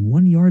the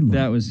 1 yard line.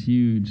 That was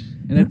huge.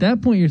 And at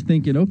that point, you're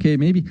thinking, okay,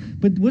 maybe.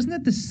 But wasn't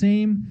that the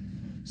same?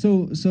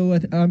 So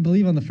I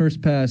believe on the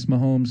first pass,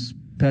 Mahomes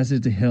passed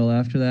it to Hill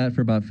after that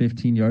for about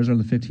 15 yards on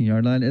the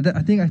 15-yard line.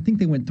 I think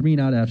they went 3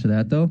 and out after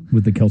that, though.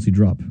 With the Kelsey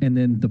drop. And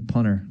then the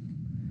punter.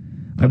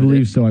 I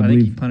believe so. I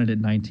believe he punted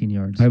it 19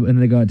 yards.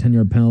 And they got a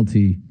 10-yard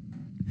penalty.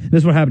 This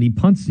is what happened. He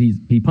punts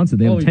it.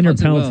 They have a 10-yard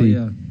penalty,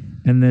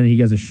 and then he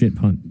gets a shit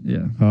punt.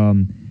 Yeah.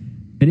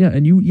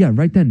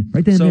 right then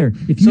and there.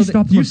 If you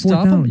stop them on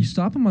fourth down, you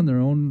stop them on their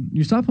own.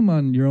 You stop them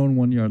on your own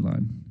 1 yard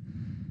line.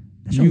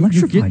 That's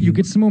electrifying. You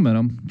get some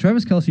momentum.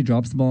 Travis Kelce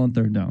drops the ball on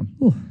third down.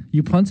 Oh.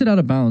 You punt it out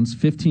of bounds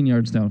 15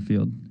 yards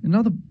downfield.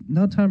 And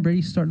now Tom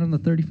Brady's starting on the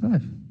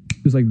 35.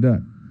 It was like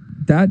that.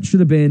 That should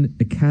have been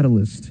a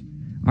catalyst.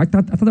 I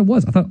thought it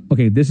was. I thought,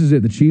 okay, this is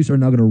it. The Chiefs are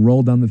now going to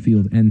roll down the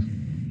field,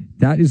 and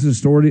that is the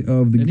story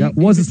of the. That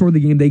was the story of the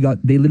game.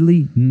 They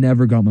literally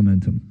never got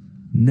momentum.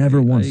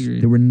 Never once.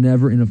 They were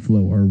never in a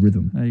flow or a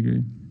rhythm. I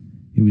agree.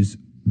 It was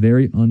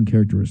very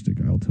uncharacteristic.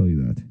 I'll tell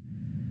you that.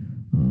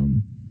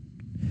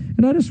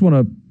 And I just want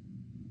to.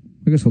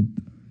 I guess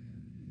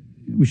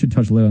we should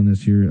touch light on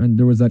this here. And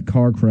there was that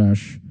car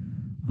crash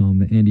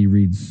that Andy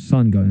Reid's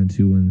son got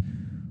into, and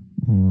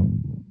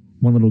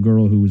one little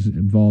girl who was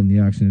involved in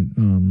the accident.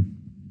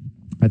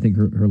 I think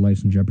her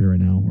life's in jeopardy right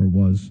now, or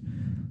was.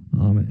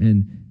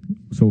 And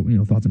so,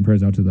 thoughts and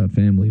prayers out to that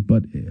family.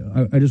 But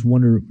I just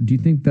wonder, do you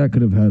think that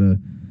could have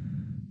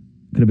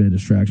been a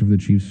distraction for the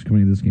Chiefs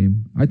coming into this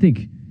game? I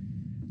think.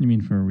 You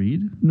mean for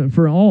Reid? No,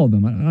 for all of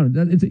them. I don't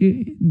know.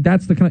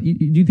 That's the kind of.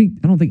 Do you think?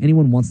 I don't think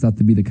anyone wants that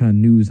to be the kind of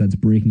news that's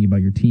breaking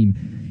about your team.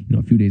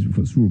 A few days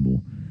before the Super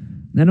Bowl.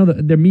 And I know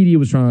that their media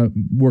was trying to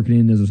work it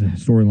in as a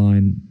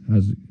storyline,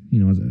 as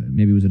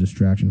maybe it was a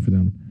distraction for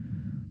them.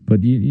 But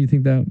do you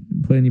think that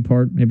played any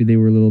part? Maybe they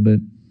were a little bit.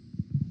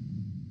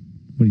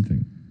 What do you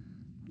think?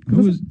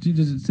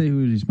 Does it say who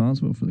was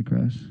responsible for the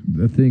crash?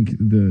 I think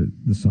the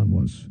son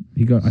was.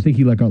 I think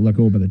he got let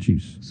go by the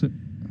Chiefs. So,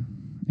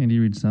 Andy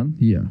Reid's son?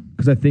 Yeah,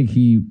 because I think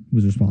he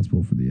was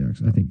responsible for the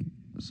accident. I think.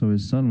 So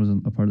his son was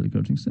a part of the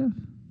coaching staff?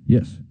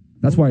 Yes.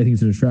 That's why I think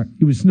it's a distraction.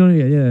 It was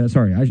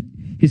sorry.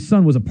 His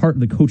son was a part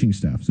of the coaching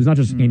staff, so it's not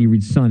just Andy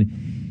Reid's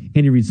son.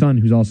 Andy Reid's son,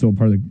 who's also a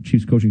part of the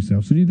Chiefs coaching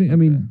staff. So do you think? I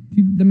mean,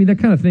 that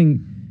kind of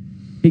thing.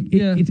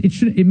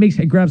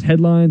 It grabs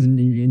headlines and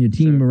your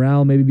team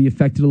morale maybe be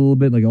affected a little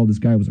bit. Like, oh, this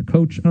guy was a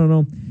coach. I don't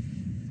know.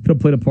 Could have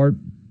played a part.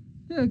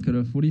 Yeah, it could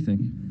have. What do you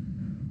think?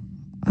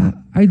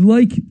 I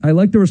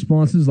like the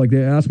responses. Like,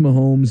 they asked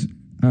Mahomes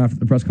after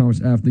the press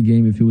conference after the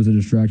game if it was a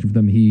distraction for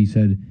them. He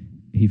said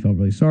he felt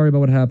really sorry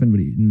about what happened,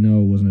 but it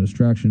wasn't a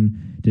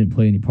distraction. Didn't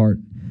play any part.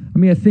 I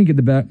mean, I think at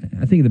the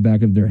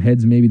back of their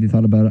heads, maybe they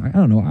thought about it. I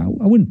don't know.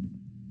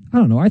 I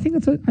don't know. I think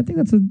that's a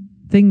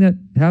thing that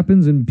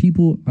happens, and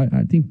people.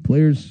 I think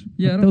players.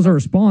 Yeah, those are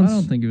response. I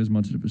don't think it was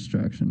much of a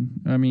distraction.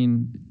 I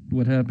mean,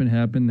 what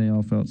happened. They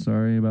all felt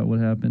sorry about what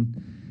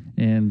happened,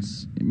 and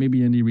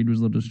maybe Andy Reid was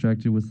a little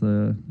distracted with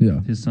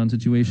his son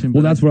situation.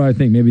 Well, that's what I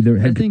think. Maybe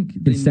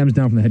it stems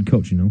down from the head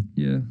coach.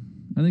 Yeah,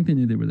 I think they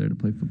knew they were there to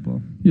play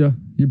football. Yeah,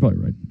 you're probably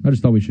right. I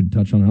just thought we should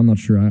touch on it. I'm not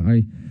sure.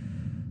 I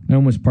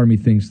almost, part of me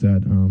thinks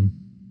that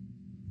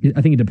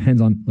I think it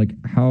depends on like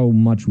how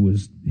much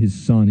was his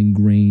son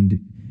ingrained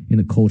in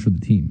the culture of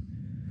the team.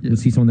 Yeah.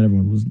 Was he someone that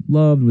everyone was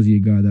loved? Was he a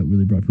guy that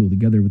really brought people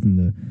together within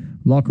the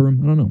locker room?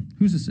 I don't know.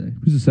 Who's to say?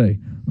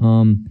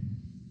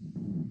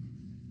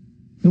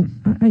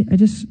 I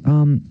just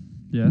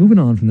moving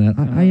on from that.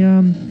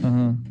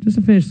 Just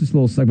to finish this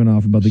little segment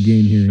off about the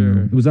game here.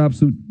 Sure. It was an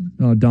absolute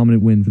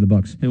dominant win for the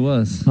Bucs. It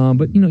was.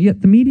 But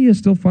yet the media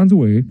still finds a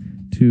way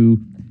to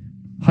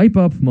hype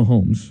up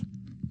Mahomes.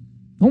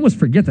 Almost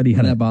forget that he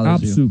had an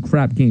absolute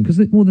crap game. Because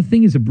the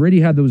thing is, if Brady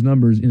had those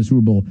numbers in the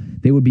Super Bowl,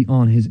 they would be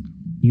on his.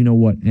 You know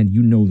what, and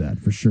you know that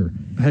for sure.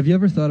 Have you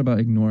ever thought about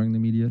ignoring the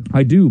media?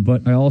 I do,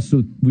 but I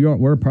also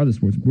we're a part of the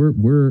sports.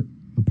 We're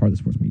a part of the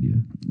sports media.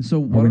 So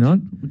are we not?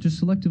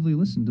 Just selectively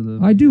listen to the.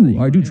 I do.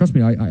 Trust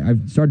me,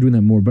 I've started doing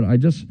that more. But I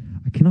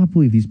cannot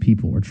believe these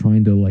people are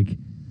trying to like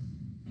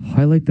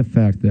highlight the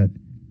fact that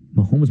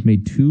Mahomes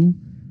made two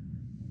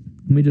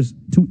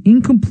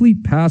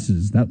incomplete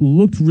passes that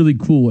looked really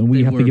cool, and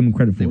we have to give him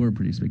credit for. They were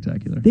pretty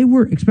spectacular. They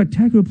were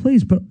spectacular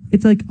plays, but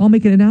it's like, I'll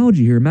make an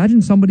analogy here.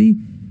 Imagine somebody.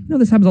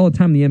 This happens all the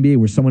time in the NBA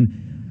where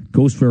someone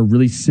goes for a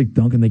really sick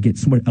dunk and they get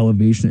so much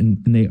elevation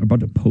and they are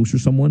about to poster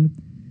someone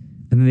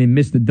and then they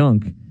miss the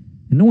dunk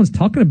and no one's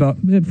talking about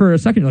it for a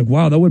second. You're like,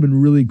 wow, that would have been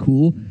really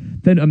cool.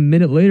 Then a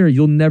minute later,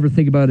 you'll never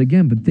think about it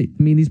again. But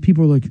these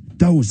people are like,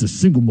 that was the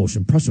single most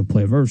impressive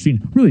play I've ever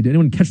seen. Really, did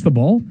anyone catch the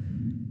ball?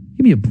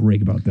 Give me a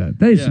break about that.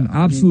 That is some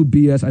absolute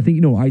BS. I think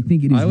it is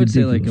ridiculous. I would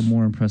say like a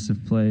more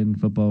impressive play in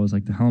football was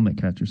like the helmet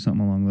catch or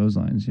something along those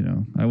lines.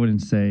 I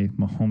wouldn't say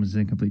Mahomes'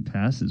 incomplete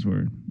passes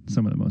were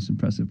some of the most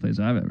impressive plays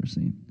I've ever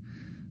seen.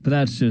 But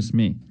that's just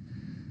me.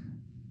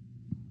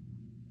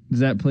 Does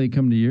that play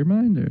come to your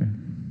mind or?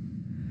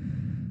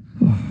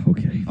 Oh,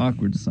 okay.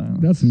 Awkward silence.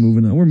 That's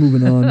moving on. We're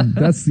moving on.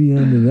 That's the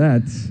end of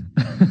that.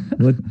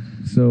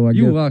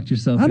 You walked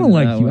yourself. I don't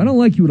like you. I don't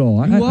like you at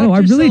all. I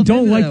really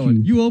don't like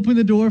you. You opened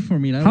the door for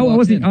me. And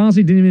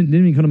honestly didn't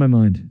even come to my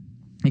mind.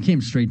 It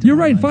came straight to You're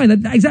right. Fine.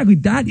 Exactly.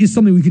 That is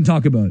something we can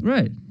talk about.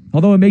 Right.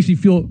 Although it makes me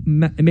feel.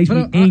 It makes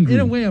me angry. In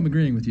a way, I'm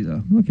agreeing with you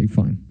though. Okay.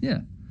 Fine. Yeah.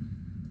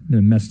 In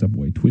a messed up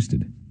way,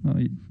 twisted. Oh,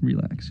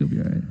 relax. You'll be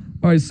all right.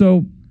 All right.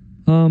 So,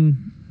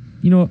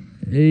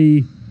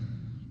 a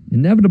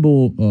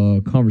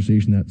inevitable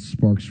conversation that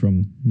sparks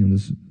from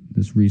this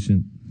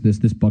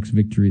Bucs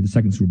victory, the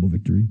second Super Bowl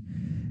victory,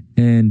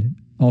 and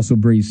also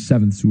Brady's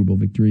 7th Super Bowl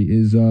victory,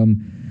 is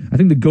I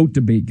think the GOAT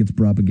debate gets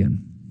brought up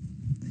again.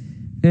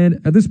 And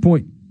at this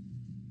point,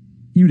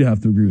 you'd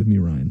have to agree with me,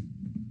 Ryan.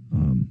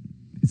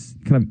 It's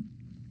kind of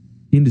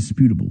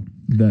indisputable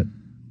that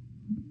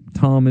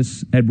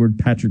Thomas Edward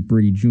Patrick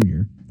Brady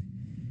Jr.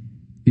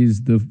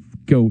 is the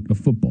GOAT of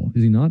football,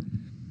 is he not?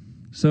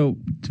 So,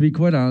 to be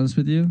quite honest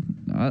with you,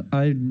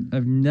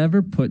 I've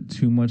never put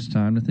too much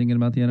time to thinking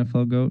about the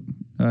NFL GOAT.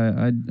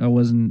 I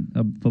wasn't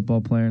a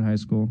football player in high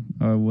school.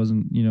 I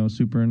wasn't,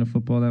 super into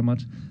football that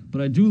much.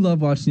 But I do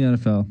love watching the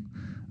NFL.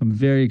 I'm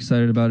very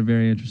excited about it,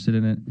 very interested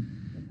in it.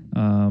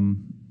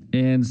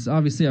 And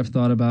obviously I've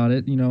thought about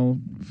it.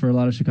 For a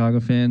lot of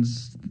Chicago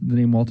fans, the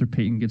name Walter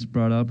Payton gets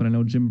brought up, and I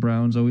know Jim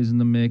Brown's always in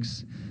the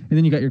mix. And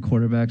then you got your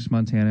quarterbacks,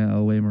 Montana,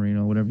 Elway,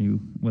 Marino,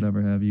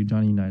 whatever have you,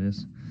 Johnny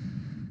Unitas.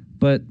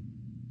 But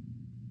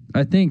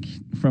I think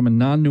from a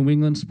non-New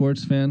England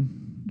sports fan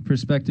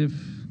perspective,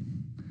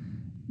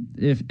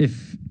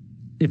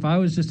 if I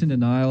was just in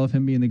denial of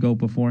him being the GOAT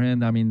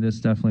beforehand, this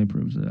definitely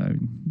proves it.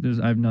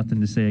 I have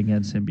nothing to say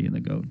against him being the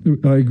GOAT.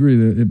 I agree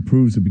that it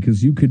proves it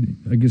because you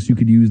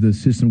could use the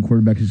system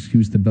quarterback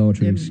excuse, the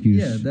Belichick excuse.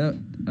 Yeah,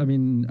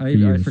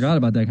 I forgot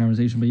about that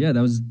conversation, but yeah,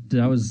 that was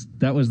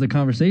the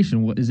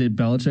conversation. Is it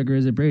Belichick or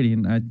is it Brady?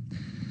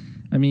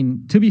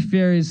 And to be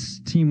fair,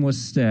 his team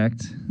was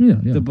stacked. Yeah.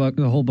 The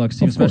whole Bucs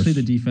team, especially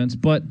the defense,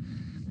 but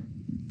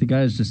the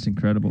guy is just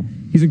incredible.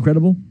 He's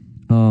incredible.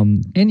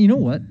 And you know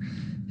what?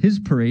 His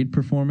parade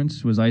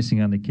performance was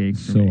icing on the cake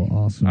for me. So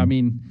awesome.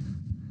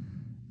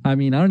 I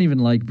don't even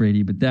like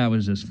Brady, but that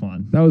was just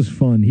fun. That was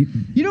fun.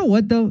 You know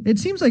what, though? It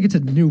seems like it's a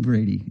new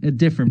Brady, a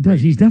different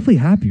Brady. He's definitely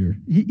happier.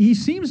 He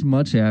seems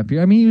much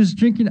happier. He was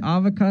drinking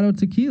avocado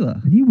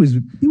tequila. And he was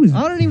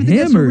I don't even think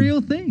that's a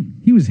real thing.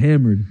 He was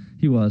hammered.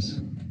 He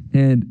was.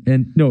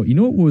 And no, you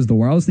know what was the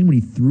wildest thing when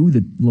he threw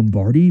the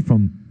Lombardi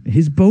from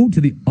his boat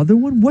to the other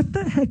one? What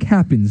the heck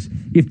happens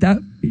if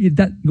that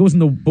goes in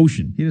the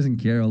ocean? He doesn't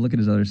care. I'll look at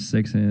his other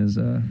 6 in his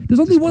There's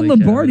only one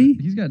Lombardi.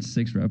 Cabinet. He's got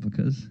 6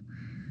 replicas.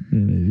 Yeah,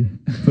 maybe.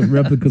 But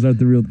replicas aren't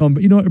the real.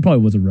 But you know what? It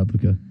probably was a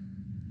replica.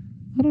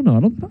 I don't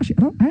know.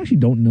 I actually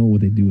don't know what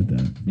they do with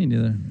that. Me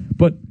neither.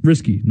 But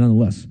risky,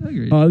 nonetheless. I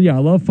agree. Yeah, I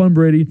love Fun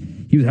Brady.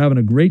 He was having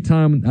a great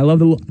time. I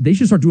love they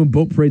should start doing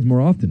boat parades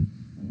more often.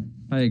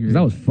 I agree.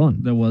 That was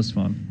fun. That was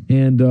fun.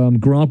 And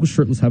Gronk was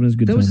shirtless, having his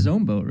good time. That was his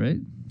own boat, right?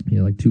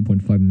 Yeah, like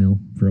 $2.5 million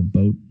for a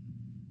boat.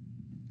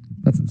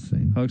 That's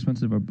insane. How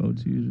expensive are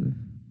boats usually?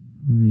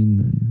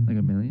 Like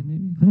 $1 million,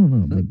 maybe? I don't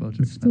know, but boats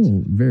it's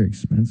still very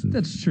expensive.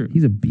 That's true.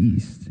 He's a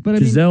beast. But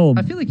Giselle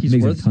I feel like he's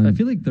worth. I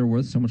feel like they're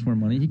worth so much more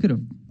money. He could have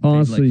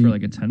honestly for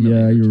like a $10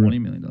 million, or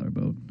 $20 million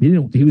boat. He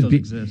didn't. He was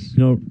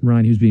being.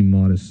 Ryan. He was being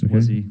modest. Okay?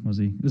 Was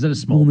he? Was that a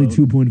small? Only boat?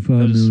 2.5 million.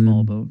 That was a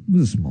small boat. It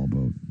was a small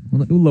boat.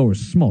 Lower,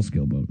 small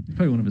scale boat.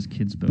 Probably one of his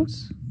kids'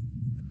 boats.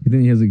 You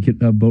think he has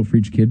a boat for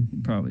each kid?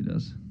 He probably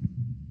does.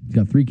 He's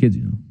got 3 kids,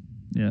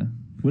 Yeah.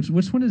 Which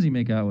one does he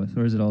make out with,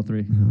 or is it all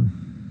 3?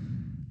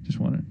 Just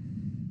wondering.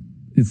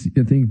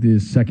 I think the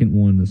second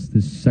one,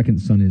 this second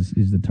son is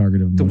the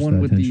target of the most one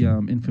with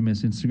attention. the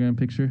infamous Instagram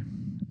picture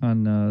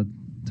on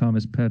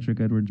Thomas Patrick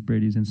Edwards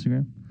Brady's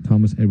Instagram.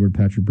 Thomas Edward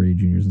Patrick Brady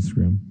Jr.'s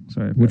Instagram.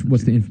 Sorry.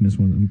 What's the infamous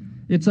one?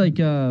 It's like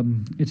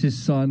it's his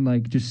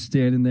son just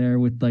standing there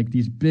with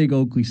these big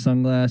Oakley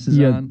sunglasses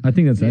on. I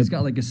think that's. He's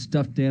got a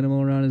stuffed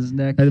animal around his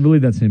neck. I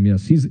believe that's him.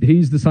 Yes,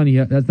 he's the son.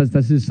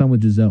 That's his son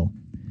with Giselle.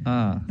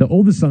 The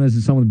oldest son is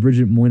his son with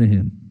Bridget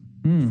Moynihan,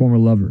 former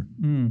lover.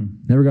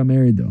 Never got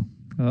married though.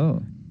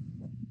 Oh,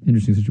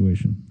 interesting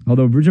situation.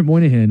 Although Bridget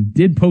Moynihan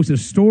did post a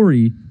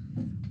story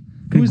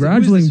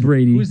congratulating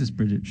Brady. Who is this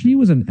Bridget? She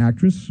was an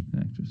actress.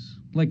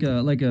 Like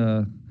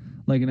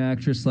an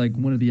actress, like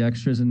one of the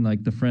extras in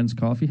the Friends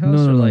Coffee House.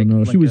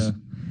 No.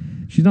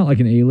 She's not like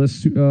an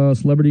A-list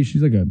celebrity.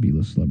 She's like a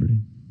B-list celebrity.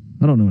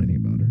 I don't know anything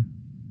about her,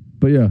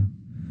 but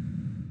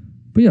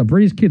yeah,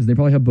 Brady's kids, they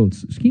probably have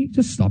boats. Can you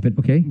just stop it?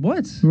 Okay,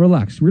 what?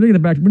 Relax. We're gonna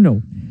get back.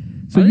 No.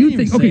 So you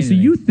think? Okay, so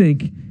you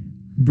think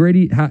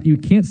Brady? You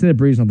can't say that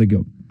Brady's not the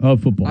GOAT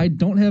of football. I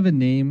don't have a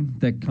name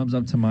that comes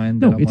up to mind.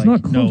 No, it's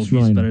not close.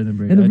 No, he's better than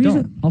Brady. And the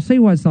reason I'll say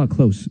why it's not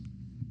close.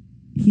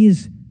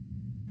 His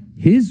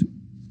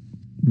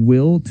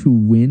will to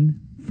win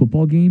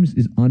football games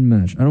is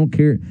unmatched. I don't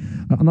care.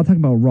 I'm not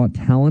talking about raw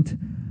talent.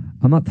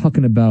 I'm not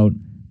talking about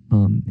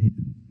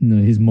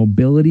his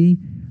mobility.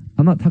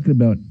 I'm not talking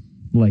about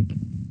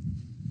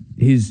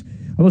his.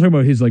 I'm not talking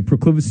about his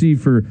proclivity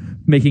for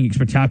making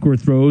spectacular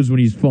throws when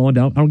he's falling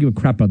down. I don't give a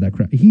crap about that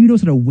crap. He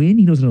knows how to win.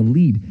 He knows how to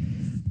lead.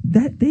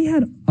 That they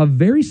had a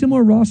very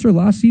similar roster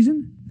last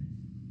season,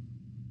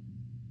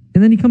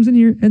 and then he comes in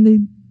here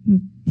and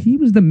he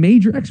was the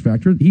major X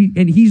factor.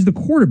 He's the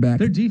quarterback.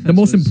 Their defense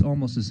was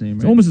almost the same.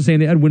 Right? It's almost the same.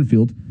 They had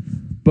Winfield,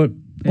 but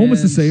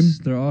almost the same.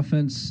 The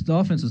offense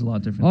is a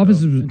lot different.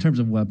 In terms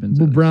of weapons.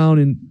 Well, Brown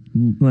and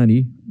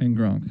Lenny and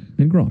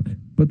Gronk.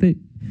 But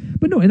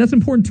But no, and that's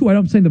important too.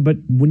 I'm saying that, but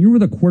when you were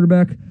the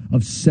quarterback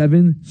of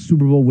 7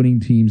 Super Bowl winning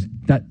teams,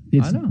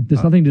 there's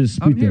nothing to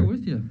dispute there. I'm here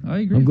with you. I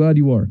agree. I'm glad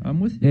you are. I'm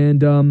with you.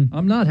 And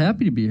I'm not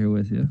happy to be here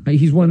with you.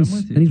 He's won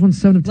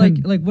 7 of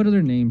 10. Like what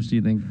other names do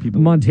you think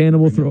people? Montana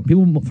will throw.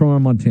 People will throw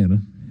on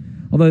Montana,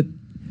 although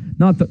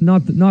not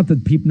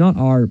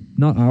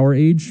our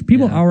age.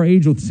 People our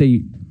age will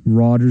say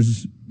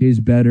Rodgers is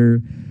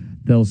better.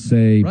 They'll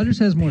say Rodgers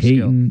has more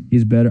Peyton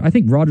is better. I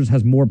think Rodgers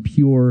has more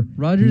pure.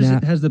 Rodgers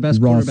has the best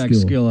quarterback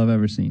skill I've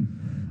ever seen.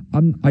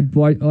 And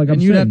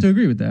you'd have to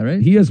agree with that, right?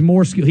 He has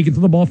more skill. He can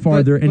throw the ball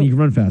farther and he can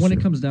run faster. When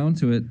it comes down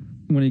to it,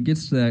 when it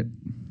gets to that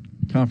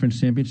conference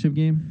championship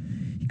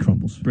game, he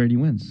crumbles. Brady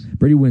wins.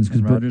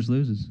 Because Rodgers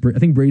loses. I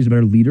think Brady's a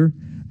better leader.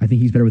 I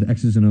think he's better with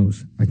X's and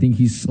O's. I think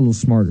he's a little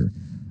smarter.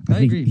 I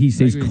think agree. he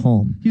stays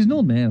calm. He's an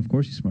old man. Of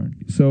course he's smart.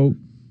 So,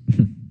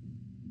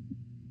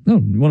 no,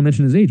 you want to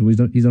mention his age? Well,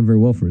 he's done very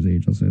well for his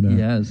age. I'll say that. He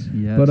has.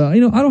 But I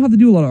don't have to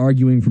do a lot of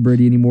arguing for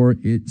Brady anymore.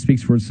 It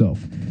speaks for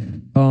itself.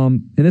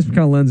 And this kind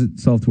of lends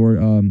itself to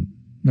our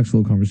next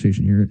little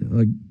conversation here.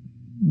 Like,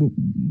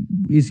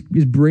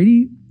 is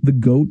Brady the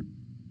GOAT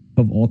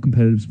of all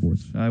competitive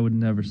sports? I would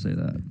never say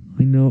that.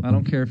 I know. I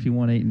don't care if he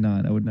won 8 and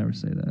 9. I would never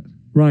say that.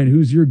 Ryan,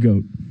 who's your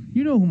GOAT?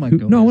 You know who my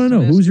GOAT is. No, I want to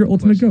know. Who's your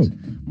ultimate GOAT?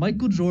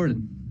 Michael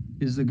Jordan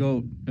is the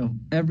GOAT of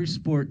every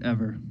sport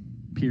ever.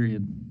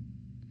 Period.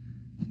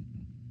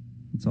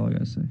 That's all I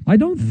gotta say. I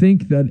don't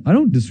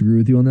disagree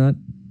with you on that.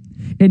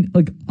 And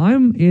like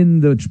I'm in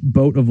the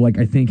boat of like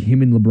I think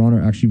him and LeBron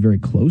are actually very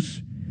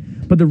close.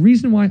 But the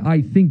reason why I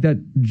think that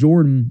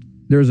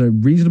there's a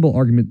reasonable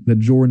argument that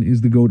Jordan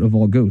is the GOAT of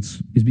all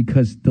GOATs is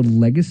because the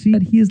legacy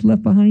that he has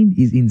left behind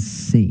is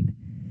insane.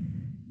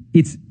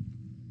 It's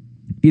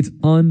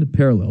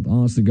unparalleled,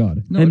 honest to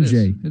God. No,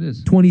 MJ, it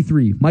is.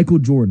 23, Michael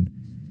Jordan.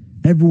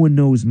 Everyone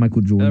knows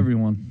Michael Jordan.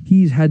 Everyone.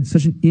 He's had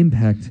such an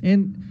impact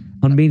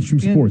on mainstream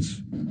sports.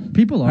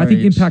 People I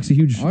think impact's a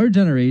huge. Our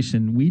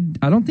generation,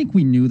 I don't think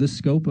we knew the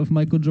scope of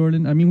Michael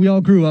Jordan. I mean, we all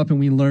grew up and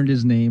we learned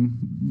his name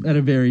at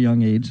a very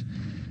young age,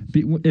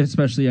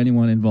 especially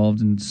anyone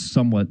involved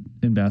somewhat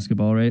in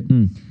basketball, right?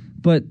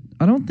 But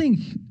I don't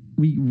think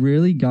we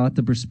really got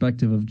the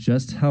perspective of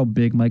just how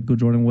big Michael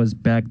Jordan was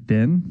back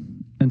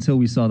then until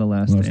we saw the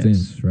Last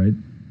Dance, right?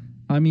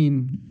 I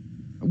mean,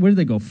 where did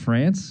they go?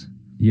 France?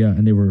 Yeah,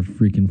 and they were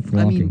freaking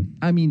flocking.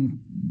 I mean,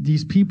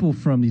 these people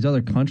from these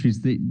other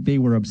countries, they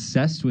were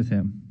obsessed with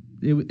him.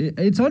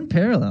 It's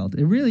unparalleled.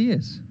 It really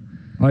is.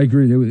 I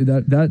agree.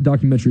 That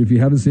documentary, if you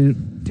haven't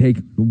seen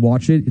it,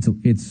 watch it.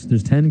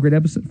 There's 10 great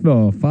episodes.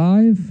 10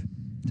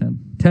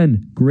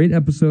 great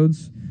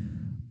episodes.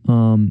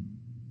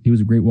 It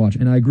was a great watch,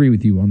 and I agree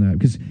with you on that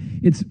because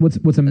it's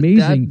what's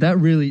amazing. That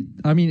really,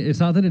 I mean, it's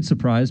not that it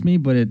surprised me,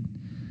 but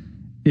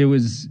it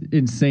was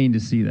insane to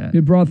see that.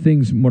 It brought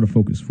things more to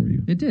focus for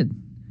you. It did.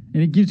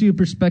 And it gives you a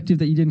perspective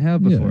that you didn't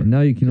have before. Yeah, now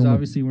you can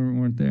obviously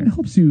weren't there. It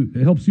helps you,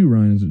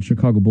 Ryan, as a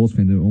Chicago Bulls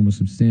fan, to almost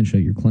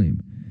substantiate your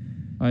claim.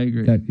 I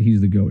agree that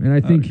he's the GOAT, and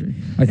I think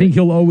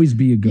he'll always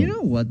be a GOAT. You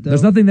know what? Though?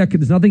 There's nothing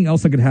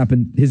else that could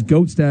happen. His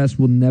GOAT status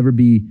will never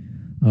be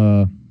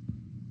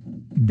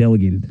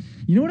delegated.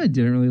 You know what I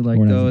didn't really like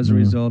though, as a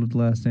result of The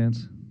Last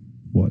Dance?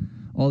 What?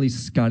 All these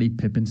Scottie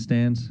Pippen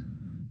stands.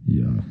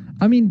 Yeah.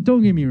 I mean,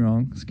 don't get me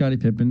wrong. Scottie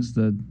Pippen's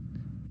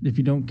if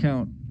you don't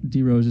count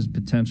D Rose's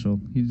potential,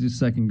 he's the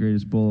second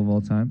greatest Bull of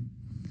all time.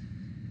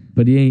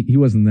 But he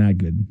wasn't that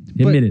good.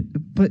 Admit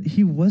it. But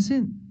he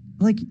wasn't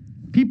like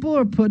people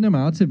are putting him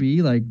out to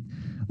be like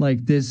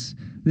this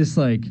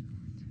like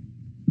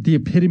the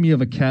epitome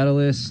of a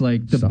catalyst,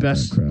 like the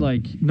best,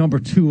 like number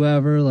 2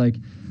 ever. Like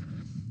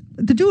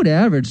the dude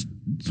averaged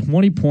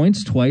 20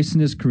 points twice in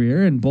his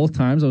career, and both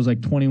times I was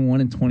like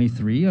 21 and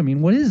 23. I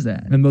mean, what is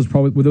that? And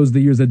were those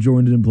the years that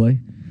Jordan didn't play?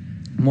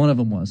 One of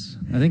them was.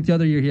 I think the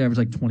other year he averaged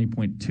like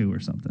 20.2 or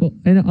something. Well,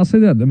 and I'll say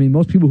that. I mean,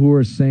 most people who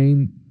are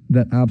saying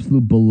that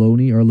absolute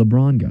baloney are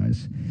LeBron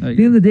guys. At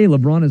the end of the day,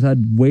 LeBron has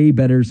had way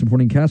better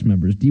supporting cast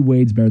members. D.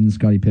 Wade's better than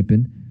Scottie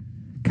Pippen.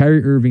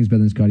 Kyrie Irving's better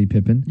than Scottie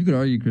Pippen. You could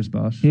argue Chris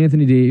Bosh.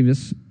 Anthony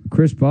Davis.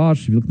 Chris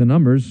Bosh, if you look at the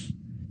numbers,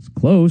 it's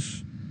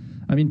close.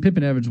 I mean,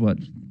 Pippen averaged,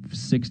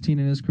 16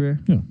 in his career?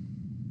 Yeah.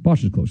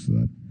 Bosh is close to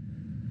that.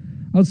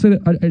 I would say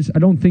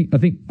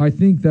that I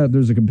think that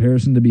there's a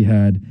comparison to be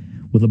had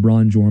with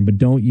LeBron and Jordan, but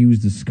don't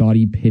use the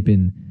Scottie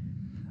Pippen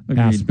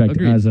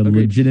aspect as a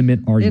legitimate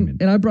argument.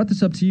 And I brought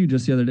this up to you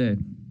just the other day.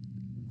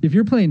 If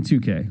you're playing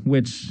 2K,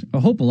 which I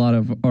hope a lot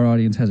of our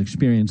audience has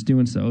experience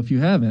doing so, if you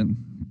haven't,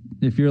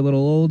 if you're a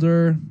little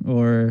older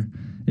or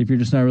if you're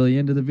just not really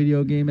into the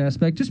video game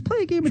aspect, just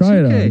play a game of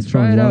 2K.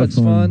 Try it out. It's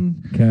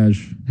fun.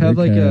 Cash. Have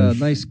like a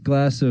nice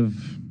glass of,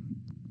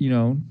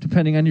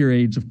 depending on your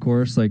age, of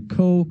course, like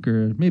Coke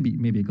or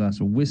maybe a glass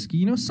of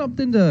whiskey,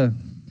 something to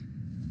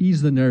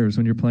ease the nerves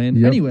when you're playing.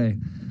 Yep. Anyway,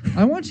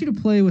 I want you to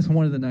play with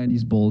one of the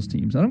 90s Bulls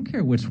teams. I don't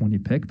care which one you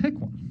pick. Pick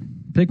one.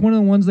 Pick one of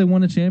the ones they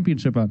won a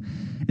championship on.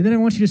 And then I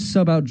want you to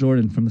sub out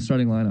Jordan from the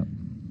starting lineup.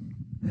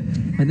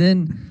 And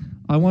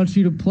then I want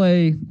you to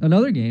play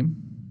another game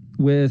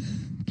with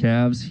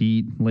Cavs,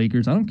 Heat,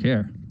 Lakers. I don't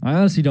care. I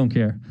honestly don't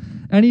care.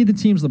 Any of the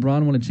teams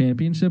LeBron won a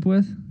championship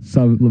with,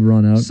 Sub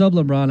LeBron out. sub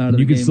LeBron out of the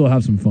You game. can still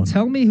have some fun.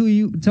 Tell me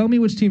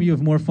which team you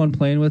have more fun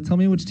playing with. Tell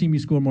me which team you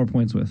score more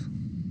points with.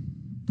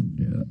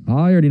 Yeah,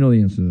 I already know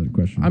the answer to that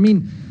question. I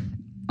mean,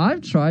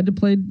 I've tried to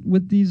play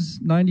with these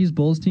 90s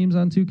Bulls teams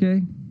on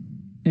 2K,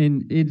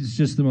 and it's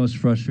just the most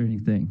frustrating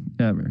thing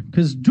ever.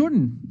 Because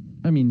Jordan,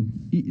 I mean,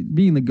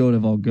 being the GOAT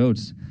of all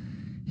GOATs,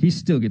 he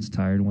still gets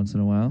tired once in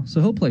a while. So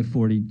he'll play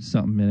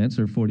 40-something minutes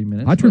or 40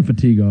 minutes. I turn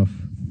fatigue off.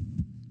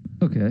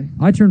 Okay.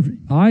 Can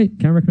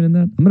I recommend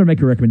that? I'm going to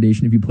make a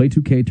recommendation. If you play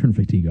 2K, turn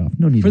fatigue off.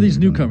 No need For to these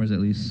worry about newcomers, at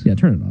least. it. Yeah,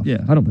 turn it off.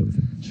 Yeah. I don't play with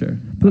it. Sure.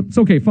 But it's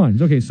okay, fine.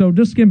 It's okay. So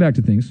just getting back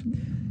to things.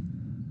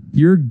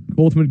 Your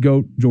ultimate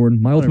GOAT,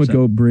 Jordan. My ultimate 100%.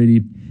 GOAT,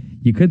 Brady.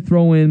 You could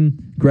throw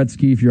in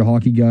Gretzky if you're a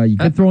hockey guy. You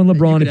could throw in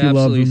LeBron if you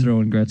love him. Absolutely throw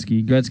in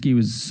Gretzky. Gretzky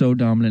was so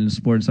dominant in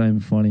sports, it's not even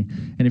funny.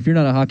 And if you're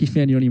not a hockey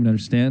fan, you don't even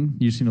understand.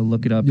 You just need to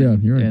look it up You're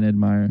right. and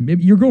admire.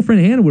 Maybe your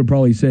girlfriend Hannah would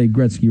probably say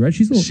Gretzky, right?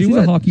 She's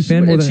a hockey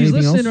fan more than anything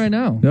else. She's listening right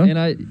now. Yeah? And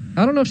I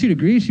don't know if she'd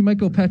agree. She might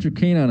go Patrick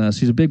Kane on us.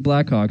 She's a big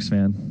Blackhawks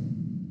fan.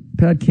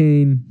 Pat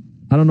Kane.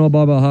 I don't know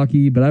about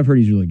hockey, but I've heard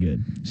he's really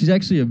good. She's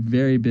actually a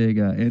very big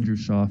Andrew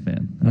Shaw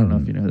fan. I don't know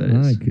if you know who that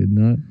is. I could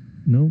not.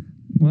 No.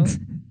 Well,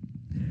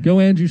 go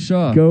Andrew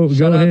Shaw. Go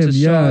Shout out him. to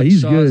Yeah, Shaw,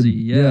 he's Shawsy. good.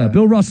 Yeah.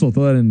 Bill Russell,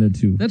 throw that in there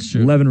too. That's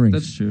true. 11 rings.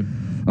 That's true.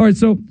 All right,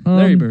 so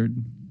Larry Bird.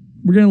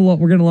 we're getting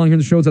along here in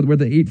the show. We're at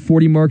the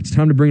 8:40 mark. It's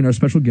time to bring in our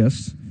special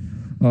guest.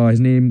 His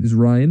name is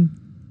Ryan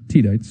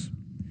teDuits.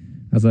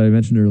 As I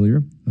mentioned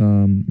earlier, we're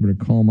going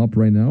to call him up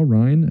right now.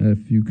 Ryan,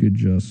 if you could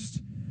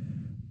just,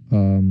 we're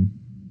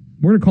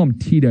going to call him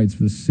teDuits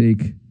for the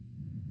sake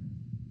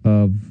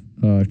of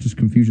just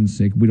confusion's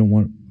sake. We don't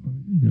want,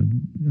 I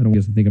don't want you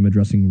guys to think I'm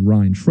addressing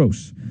Ryan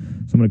Trost.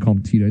 So I'm going to call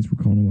him teDuits.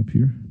 We're calling him up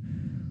here.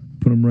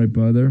 Put him right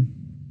by there.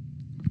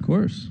 Of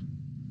course.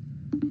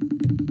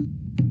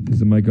 Is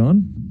the mic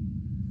on?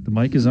 The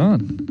mic is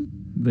on.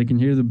 They can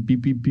hear the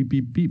beep, beep, beep,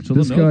 beep, beep. So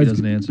they'll know if he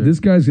doesn't answer. This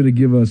guy's going to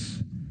give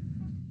us...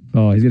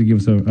 Oh, he's going to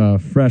give us a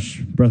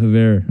fresh breath of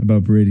air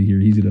about Brady here.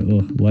 He's going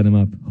to light him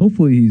up.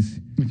 Hopefully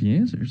if he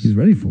answers. he's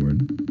ready for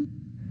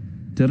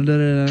it.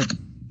 Da-da-da-da-da.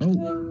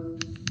 Oh.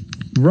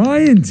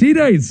 Ryan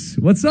teDuits,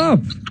 what's up?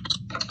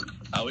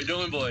 How we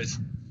doing, boys?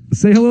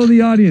 Say hello to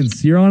the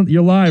audience.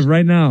 You're live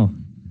right now.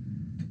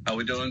 How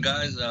we doing,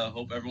 guys?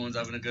 Hope everyone's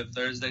having a good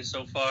Thursday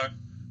so far.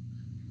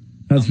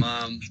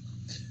 I'm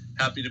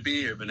happy to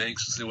be here. Been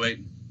anxiously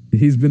waiting.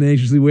 He's been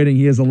anxiously waiting.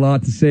 He has a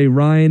lot to say.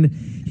 Ryan,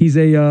 he's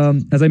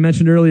as I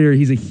mentioned earlier,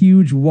 he's a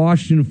huge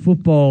Washington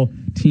football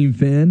team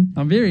fan.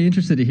 I'm very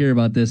interested to hear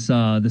about this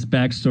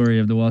backstory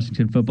of the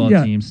Washington football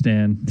team,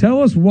 Stan.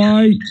 Tell us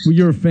why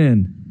you're a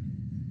fan.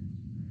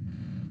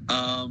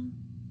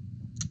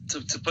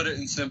 To put it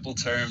in simple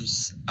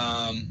terms,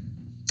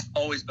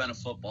 always been a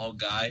football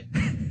guy.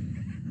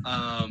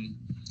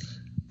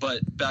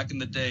 But back in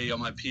the day on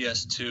my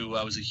PS2,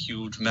 I was a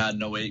huge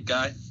Madden 08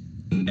 guy.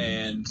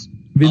 And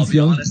Vince I'll be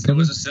Young, honest, it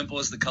was as simple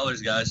as the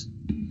colors, guys.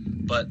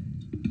 But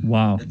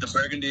wow, the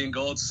burgundy and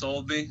gold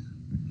sold me.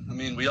 I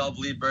mean, we all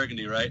bleed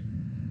burgundy, right?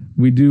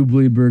 We do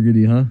bleed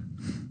burgundy, huh?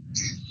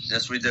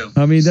 Yes, we do.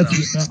 I mean,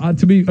 that's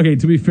to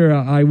be fair,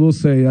 I will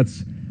say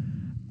that's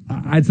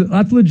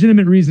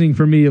legitimate reasoning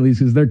for me, at least,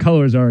 because their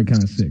colors are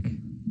kind of sick.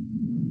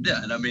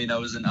 Yeah, and I mean, I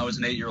was an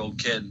 8-year-old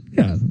kid.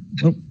 Yeah.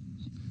 Well,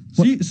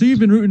 so you've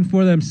been rooting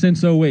for them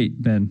since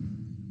 08,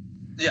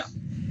 then? Yeah.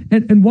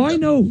 And why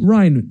no,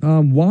 Ryan?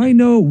 Why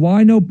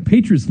no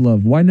Patriots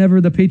love? Why never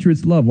the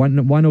Patriots love? Why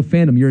no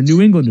fandom? You're a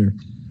New Englander.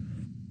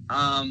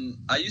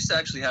 I used to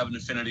actually have an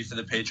affinity for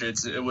the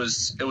Patriots. It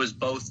was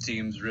both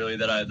teams really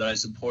that I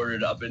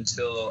supported up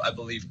until I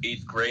believe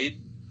 8th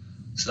grade.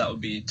 So that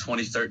would be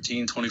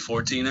 2013,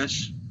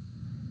 2014-ish.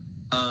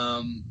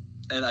 And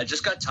I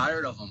just got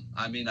tired of them.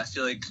 I mean, I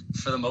feel like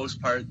for the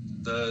most part,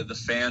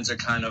 the fans are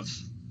kind of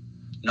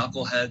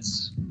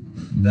knuckleheads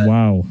that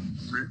Wow.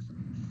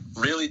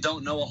 really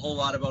don't know a whole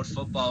lot about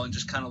football and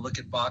just kind of look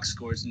at box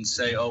scores and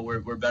say, "Oh, we're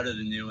better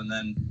than you," and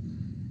then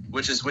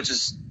which is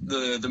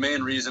the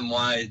main reason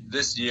why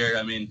this year.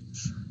 I mean,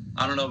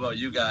 I don't know about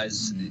you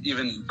guys.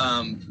 Even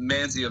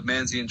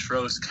Manzi and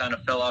Trost kind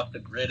of fell off the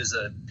grid as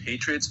a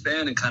Patriots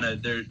fan, and kind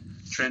of they're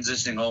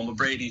transitioning. Oh, I'm a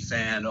Brady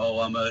fan.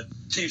 Oh, I'm a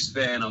Chiefs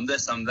fan. I'm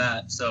this. I'm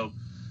that. So,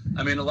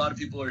 I mean, a lot of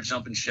people are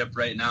jumping ship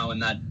right now,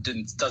 and that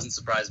doesn't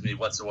surprise me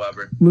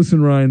whatsoever.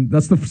 Listen, Ryan,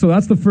 that's the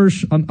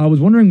first. I was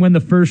wondering when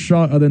the first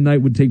shot of the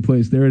night would take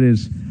place. There it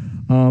is.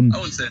 I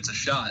wouldn't say it's a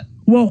shot.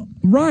 Well,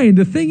 Ryan,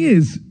 the thing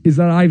is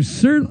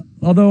that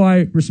although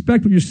I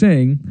respect what you're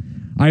saying,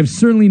 I've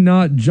certainly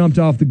not jumped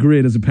off the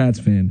grid as a Pats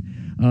fan.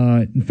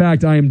 In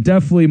fact, I am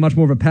definitely much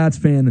more of a Pats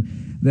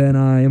fan than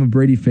I am a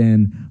Brady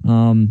fan.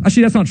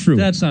 Actually, that's not true.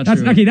 That's not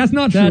true. Okay, that's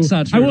not true. That's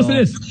not true I will at say all.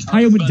 this.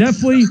 I would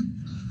definitely.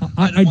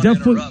 I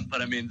definitely. Interrupt,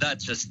 but I mean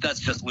that's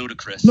just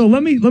ludicrous. No,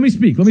 let me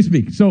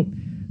speak. So,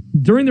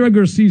 during the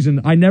regular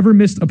season, I never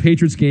missed a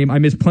Patriots game. I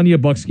missed plenty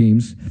of Bucs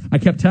games. I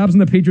kept tabs on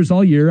the Patriots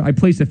all year. I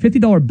placed a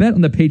 $50 bet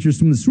on the Patriots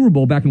to win the Super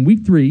Bowl back in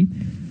Week 3.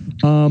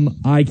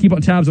 I keep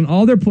tabs on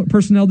all their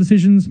personnel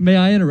decisions. May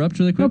I interrupt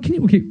really quick? Oh, can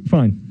you? Okay,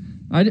 fine.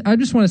 I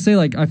just want to say,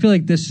 like, I feel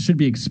like this should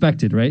be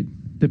expected, right?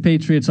 The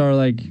Patriots are,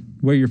 like,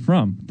 where you're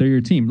from. They're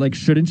your team. Like,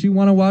 shouldn't you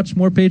want to watch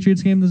more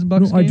Patriots games than Bucs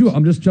games? I do.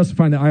 I'm just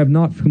justifying that I have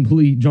not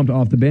completely jumped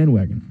off the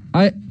bandwagon.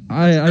 I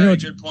know.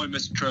 Good point,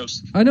 Mr.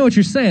 Trost. I know what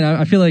you're saying.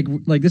 I feel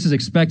like this is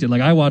expected.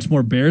 Like, I watch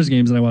more Bears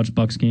games than I watch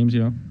Bucs games.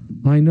 You know.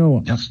 I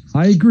know.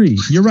 I agree.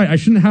 You're right. I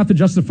shouldn't have to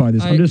justify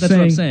this. That's what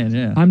I'm saying.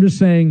 Yeah. I'm just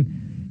saying.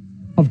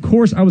 Of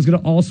course, I was going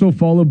to also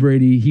follow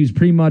Brady. He's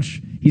pretty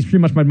much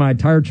my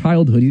entire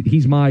childhood.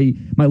 He's my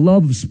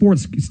love of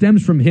sports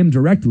stems from him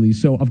directly.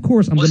 So of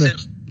course I'm going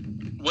to.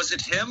 Was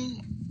it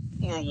him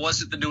or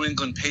was it the New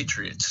England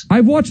Patriots?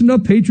 I've watched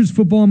enough Patriots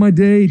football in my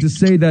day to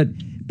say that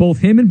both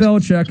him and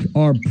Belichick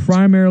are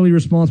primarily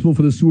responsible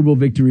for the Super Bowl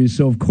victories.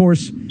 So of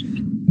course,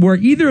 where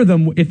either of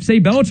them, if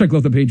say Belichick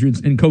left the Patriots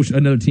and coached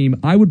another team,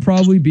 I would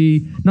probably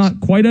be not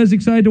quite as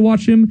excited to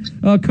watch him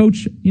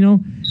coach,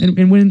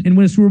 and win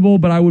a Super Bowl,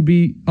 but I would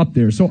be up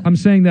there. So I'm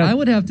saying that I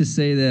would have to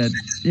say that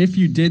if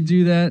you did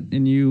do that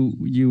and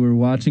you were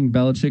watching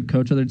Belichick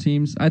coach other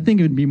teams, I think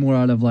it would be more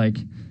out of like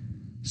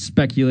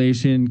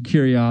speculation,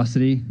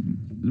 curiosity,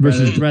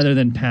 rather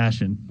than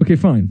passion. Okay,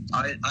 fine.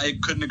 I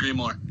couldn't agree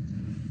more.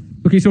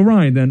 Okay, so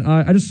Ryan, then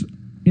I just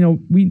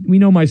we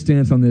know my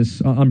stance on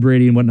this on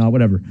Brady and whatnot,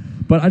 whatever.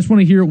 But I just want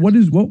to hear what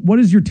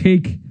is your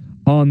take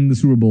on the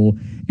Super Bowl?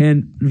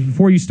 And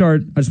before you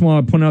start, I just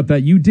want to point out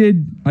that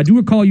I do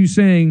recall you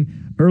saying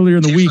earlier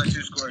in the week. 2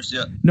 scores,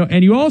 yeah. No,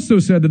 and you also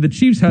said that the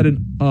Chiefs had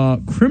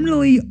an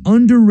criminally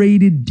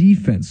underrated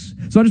defense.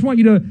 So I just want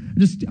you to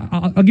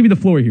I'll give you the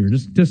floor here.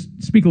 Just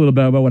speak a little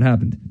bit about what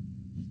happened.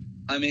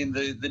 I mean,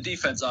 the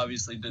defense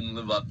obviously didn't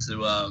live up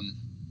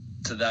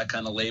to that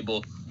kind of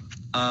label.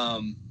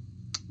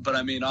 But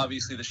I mean,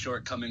 obviously the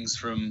shortcomings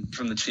from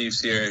the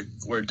Chiefs here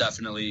were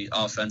definitely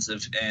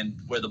offensive, and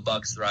where the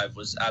Bucs thrive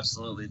was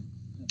absolutely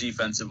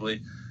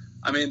defensively.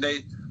 I mean, they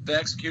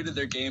executed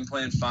their game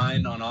plan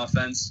fine on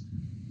offense.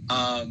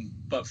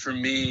 But for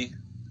me,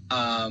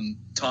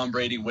 Tom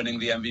Brady winning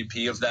the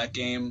MVP of that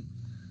game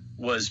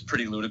was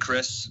pretty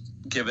ludicrous,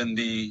 given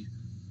the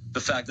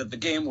fact that the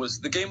game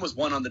was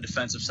won on the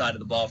defensive side of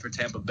the ball for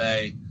Tampa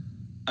Bay.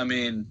 I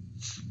mean,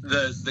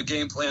 the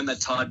game plan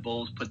that Todd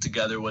Bowles put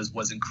together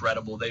was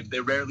incredible. They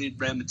rarely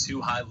ran the too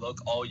high look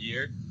all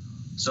year.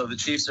 So the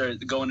Chiefs are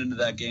going into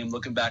that game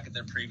looking back at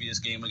their previous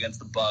game against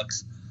the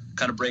Bucs,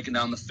 kind of breaking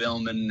down the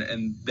film,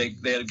 and they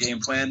had a game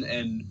plan,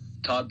 and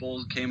Todd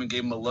Bowles came and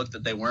gave them a look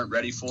that they weren't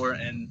ready for,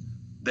 and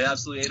they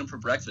absolutely ate them for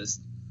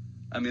breakfast.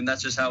 I mean,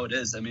 that's just how it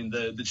is. I mean,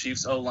 the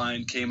Chiefs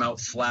O-line came out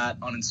flat,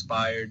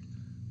 uninspired.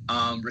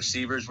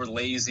 Receivers were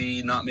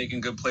lazy, not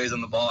making good plays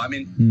on the ball. I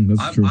mean,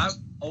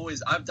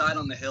 I've died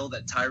on the hill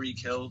that Tyreek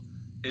Hill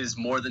is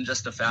more than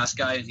just a fast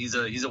guy, and he's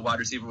a wide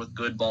receiver with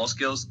good ball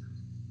skills.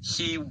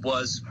 He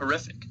was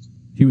horrific.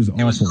 He was awful.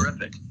 He was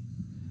horrific.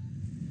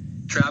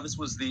 Travis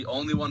was the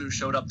only one who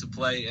showed up to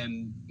play,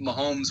 and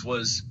Mahomes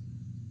was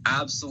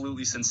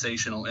absolutely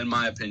sensational, in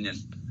my opinion.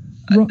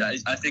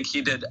 I think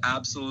he did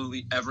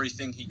absolutely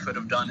everything he could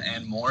have done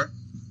and more.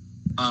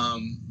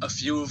 A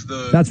few of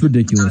the That's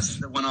ridiculous. passes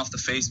that went off the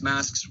face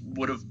masks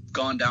would have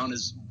gone down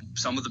as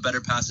some of the better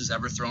passes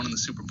ever thrown in the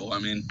Super Bowl. I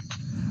mean,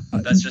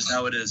 that's just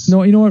how it is.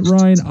 No, you know what,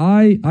 Ryan?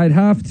 I'd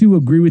have to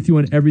agree with you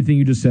on everything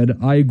you just said.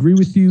 I agree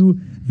with you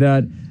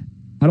that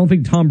I don't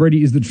think Tom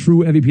Brady is the true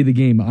MVP of the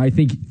game. I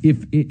think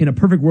if in a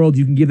perfect world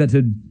you can give that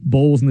to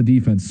Bowles in the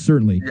defense,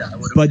 certainly. Yeah,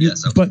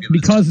 but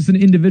because it's an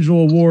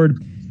individual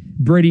award,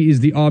 Brady is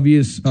the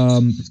obvious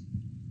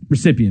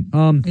recipient.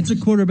 It's a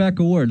quarterback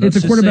award. It's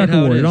a quarterback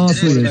award. It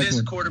honestly is. It is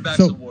a quarterback's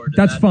award.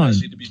 That's that fine.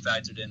 Does need to be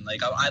factored in.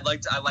 Like I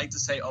like to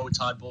say,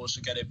 Todd Bowles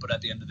should get it, but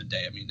at the end of the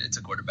day, I mean, it's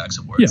a quarterback's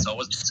award. Yeah. So I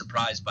wasn't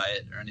surprised by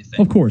it or anything.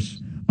 Of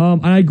course.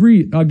 And I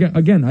agree.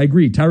 Again, I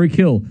agree. Tyreek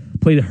Hill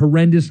played a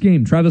horrendous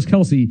game. Travis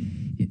Kelce,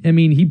 I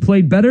mean, he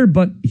played better,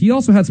 but he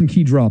also had some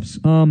key drops.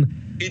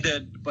 He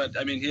did, but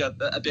I mean, at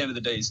the end of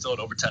the day, he still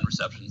had over 10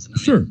 receptions. And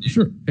Sure.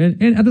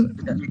 And at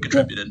he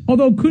contributed.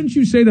 Although, couldn't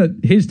you say that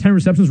his 10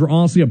 receptions were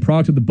honestly a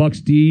product of the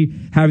Bucs D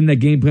having that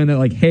game plan that,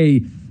 like,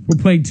 hey,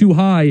 we're playing too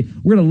high.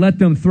 We're going to let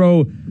them throw.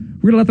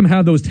 We're going to let them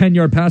have those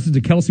 10-yard passes to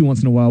Kelce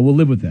once in a while. We'll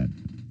live with that.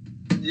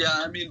 Yeah,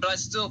 I mean, but I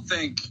still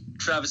think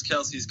Travis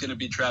Kelce is going to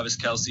be Travis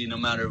Kelce no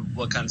matter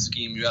what kind of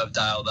scheme you have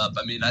dialed up.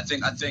 I mean, I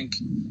think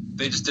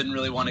they just didn't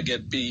really want to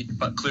get beat,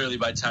 but clearly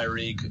by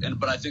Tyreek.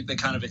 But I think they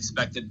kind of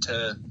expected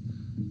to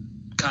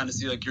kind of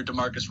see like your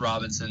DeMarcus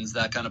Robinsons,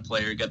 that kind of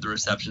player, get the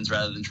receptions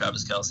rather than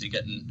Travis Kelce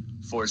getting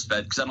force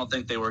fed, because I don't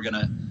think they were going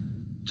to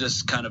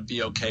just kind of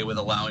be okay with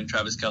allowing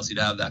Travis Kelce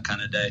to have that kind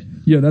of day.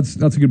 Yeah, that's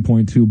a good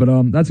point too.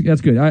 But that's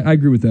good. I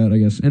agree with that, I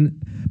guess.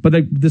 But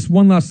this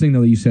one last thing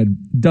though that you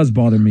said does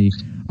bother me.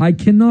 I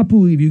cannot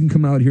believe you can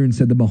come out here and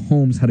said that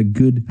Mahomes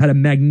had a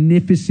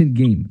magnificent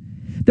game.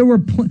 There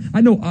were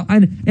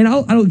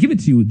I'll give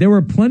it to you. There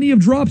were plenty of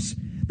drops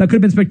that could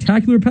have been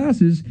spectacular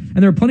passes, and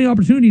there are plenty of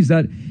opportunities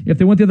that, if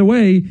they went the other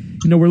way,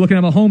 we're looking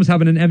at Mahomes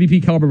having an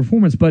MVP caliber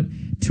performance. But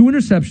 2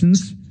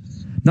 interceptions,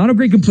 not a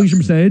great completion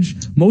percentage.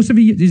 Most of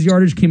his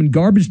yardage came in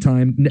garbage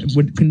time.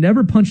 Could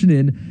never punch it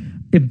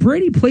in. If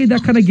Brady played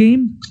that kind of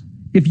game,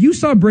 if you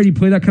saw Brady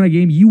play that kind of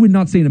game, you would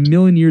not say in a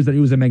million years that it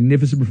was a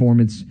magnificent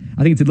performance.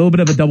 I think it's a little bit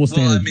of a double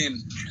standard.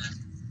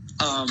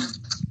 Well,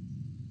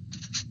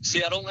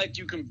 see, I don't like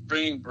you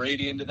bringing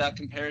Brady into that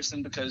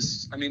comparison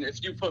because,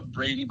 if you put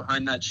Brady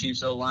behind that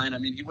Chiefs O-line,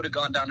 he would have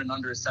gone down in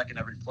under a second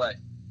every play.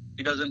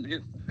 He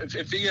doesn't.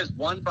 If he has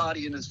one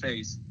body in his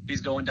face,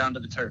 he's going down to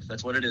the turf.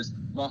 That's what it is.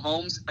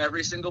 Mahomes,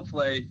 every single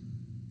play,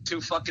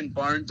 2 fucking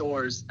barn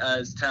doors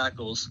as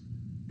tackles,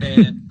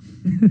 and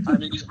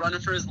he's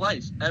running for his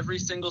life every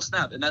single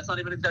snap, and that's not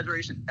even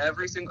exaggeration.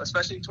 Every single,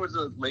 especially towards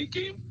the late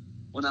game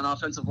when that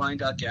offensive line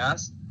got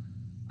gassed.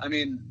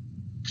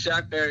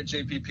 Shaq Barrett,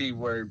 JPP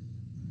were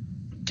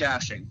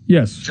gashing.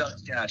 Yes,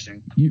 just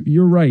gashing.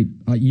 You're right.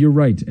 You're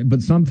right.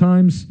 But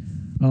sometimes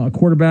a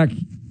quarterback.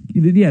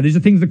 Yeah, these are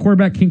things the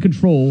quarterback can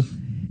control,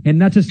 and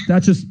that's just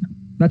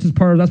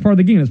part of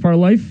the game. That's part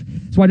of life.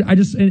 So I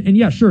just and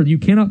yeah, sure, you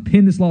cannot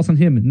pin this loss on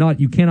him.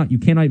 You cannot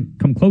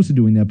come close to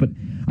doing that. But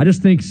I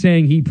just think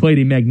saying he played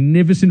a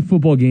magnificent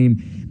football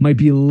game might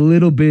be a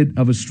little bit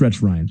of a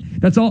stretch, Ryan.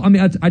 That's all.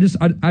 That's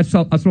what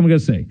I'm gonna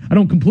say. I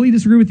don't completely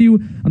disagree with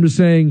you. I'm just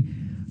saying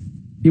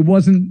it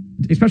wasn't,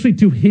 especially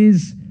to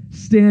his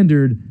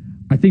standard.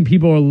 I think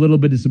people are a little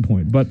bit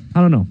disappointed, but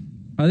I don't know.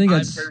 I think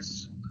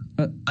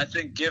I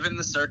think given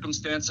the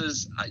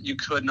circumstances, you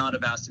could not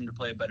have asked him to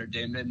play a better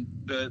game. And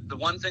the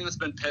one thing that's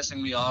been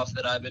pissing me off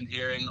that I've been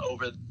hearing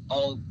over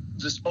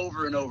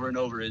and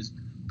over is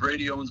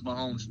Brady owns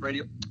Mahomes.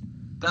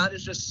 That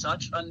is just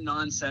such a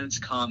nonsense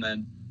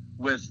comment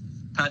with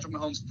Patrick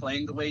Mahomes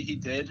playing the way he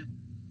did.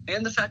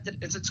 And the fact that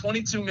it's a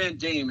 22-man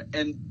game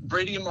and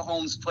Brady and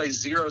Mahomes play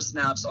 0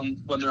 snaps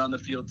when they're on the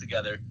field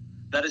together.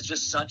 That is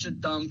just such a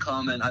dumb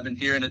comment. I've been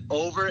hearing it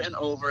over and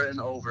over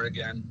and over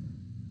again.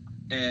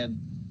 And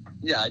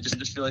yeah, I just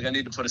feel like I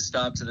need to put a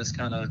stop to this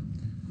kind of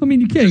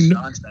you can't.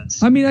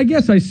 Nonsense. I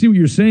guess I see what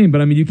you're saying,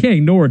 but you can't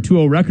ignore a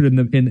 2-0 record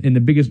in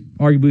the biggest,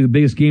 arguably the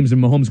biggest games in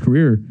Mahomes'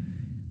 career.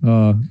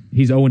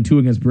 He's 0-2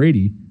 against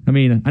Brady. I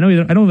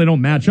know they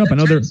don't match up. I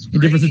know they're in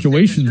different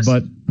situations,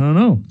 but I don't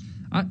know.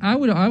 I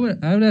would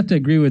have to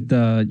agree with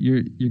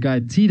your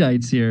guy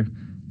teDuits here,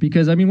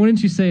 because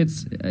wouldn't you say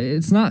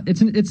it's not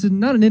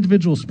an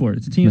individual sport,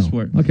 it's a team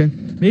sport. Okay,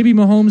 maybe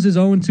Mahomes is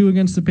 0-2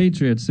 against the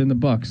Patriots and the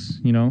Bucks,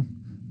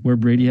 where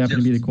Brady happened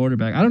to be the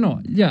quarterback. I don't know.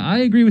 Yeah, I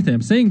agree with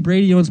him. Saying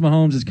Brady owns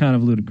Mahomes is kind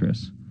of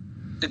ludicrous.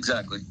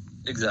 Exactly.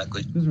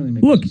 Doesn't really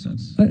make any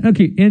sense.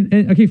 Okay,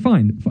 and okay,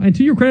 fine. And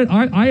to your credit,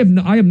 I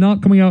am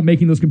not coming out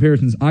making those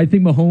comparisons. I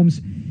think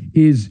Mahomes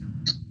is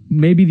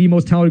maybe the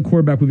most talented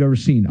quarterback we've ever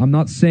seen. I'm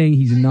not saying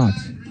he's not,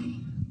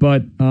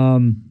 but I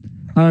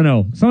don't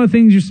know. Some of the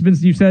things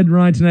you've said,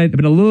 Ryan, tonight have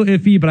been a little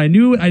iffy. But I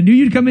knew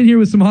you'd come in here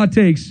with some hot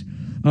takes.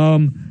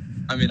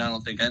 I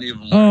don't think any of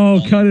them.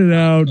 Cut it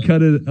out.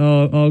 Cut it.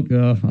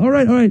 All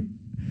right.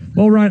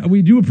 Well, Ryan,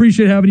 we do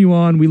appreciate having you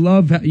on. We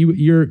love you.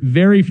 You're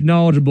very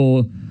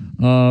knowledgeable.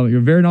 You're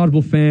a very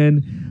knowledgeable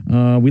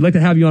fan. We'd like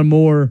to have you on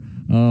more.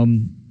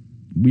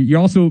 You're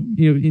also,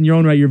 in your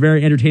own right, you're a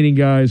very entertaining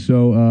guy.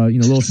 So, a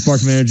little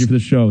spark of energy for the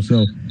show.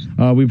 So,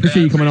 we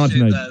appreciate you coming on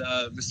tonight.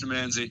 That, Mr.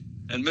 Manzi.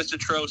 And Mr.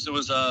 Trost, it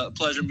was a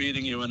pleasure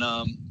meeting you, and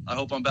I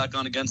hope I'm back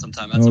on again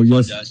sometime. That's fun,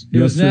 guys. It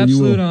was an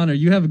absolute honor.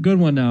 You have a good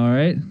one now, all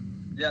right?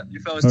 Yeah,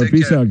 you fellas take care.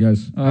 Peace out,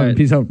 guys. All right.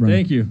 Peace out, Ryan.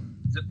 Thank you.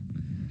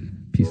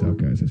 Peace out,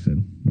 guys, I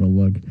said. What a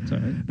lug. It's all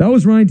right. That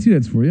was Ryan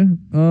teDuits for you.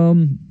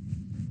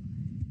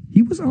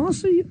 He was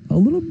honestly a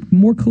little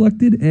more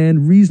collected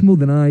and reasonable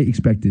than I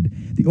expected.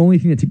 The only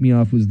thing that ticked me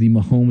off was the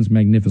Mahomes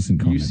magnificent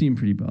comment. You seem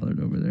pretty bothered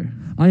over there.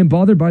 I am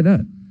bothered by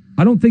that.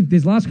 I don't think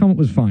his last comment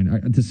was fine.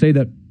 To say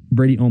that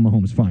Brady owned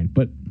Mahomes, fine.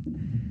 But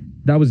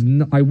that was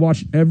I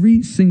watched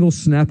every single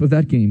snap of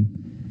that game.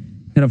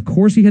 And of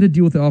course he had to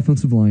deal with the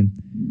offensive line.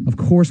 Of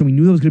course, and we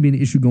knew that was going to be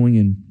an issue going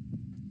in.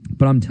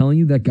 But I'm telling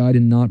you, that guy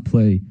did not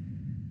play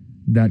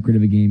that great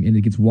of a game, and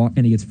he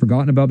gets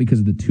forgotten about because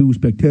of the 2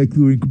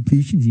 spectacular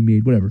incompletions he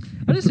made. Whatever.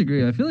 I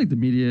disagree. I feel like the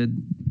media.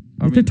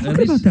 They're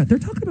talking about that. They're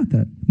talking about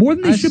that more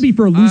than they should be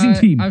for a losing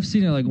team. I've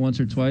seen it like once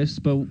or twice,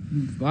 but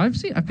I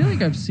feel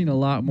like I've seen a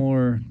lot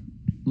more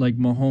like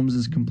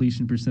Mahomes'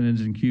 completion percentage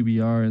in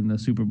QBR in the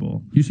Super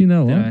Bowl. You've seen that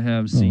a lot? I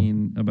have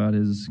seen about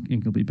his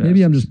incomplete passes.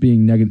 Maybe I'm just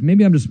being negative.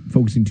 Maybe I'm just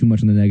focusing too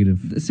much on the negative.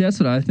 See, that's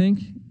what I think.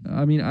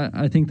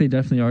 I think they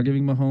definitely are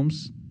giving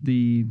Mahomes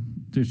the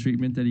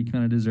treatment that he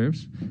kind of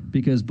deserves,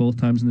 because both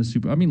times in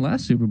the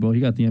last Super Bowl, he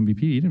got the MVP.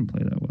 He didn't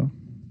play that well.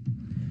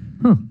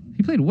 Huh.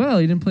 He played well.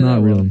 He didn't play that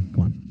well. Not really.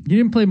 Come on. He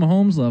didn't play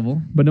Mahomes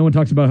level. But no one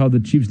talks about how the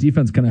Chiefs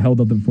defense kind of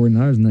held up the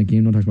 49ers in that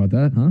game. No one talks about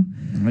that, huh?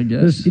 I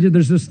guess.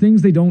 There's just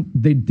things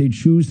they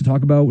choose to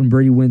talk about when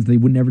Brady wins. They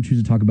would never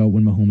choose to talk about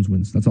when Mahomes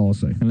wins. That's all I'll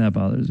say. And that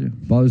bothers you?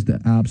 Bothers the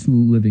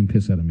absolute living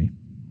piss out of me.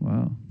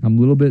 Wow. I'm a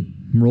little bit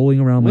rolling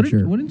around my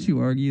chair. Wouldn't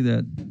you argue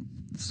that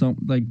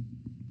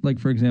like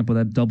for example,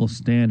 that double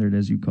standard,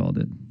 as you called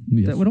it,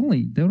 yes, that would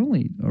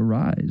only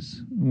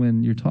arise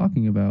when you're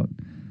talking about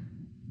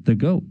the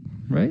GOAT,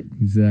 right?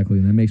 Exactly.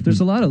 And that makes there's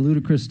a lot of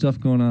ludicrous stuff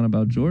going on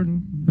about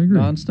Jordan. I agree.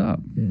 Nonstop.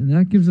 And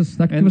that gives us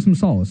some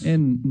solace.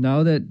 And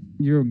now that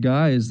your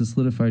guy is the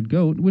solidified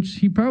GOAT, which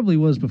he probably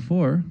was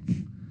before,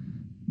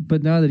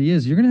 But now that he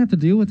is, you're going to have to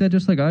deal with that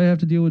just like I have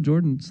to deal with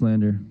Jordan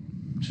slander.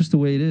 It's just the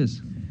way it is.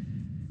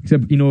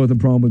 Except, you know what the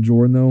problem with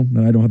Jordan, though,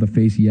 that I don't have to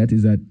face yet,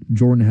 is that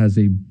Jordan has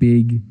a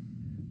big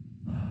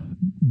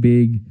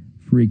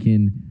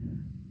freaking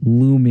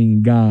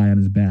looming guy on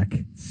his back.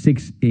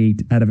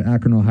 6'8", out of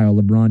Akron, Ohio,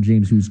 LeBron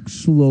James, who's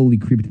slowly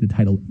creeping to the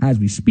title as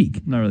we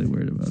speak. Not really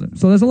worried about it.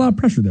 So there's a lot of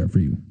pressure there for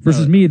you.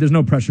 Versus me, there's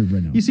no pressure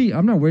right now. You see,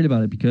 I'm not worried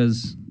about it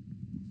because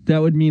that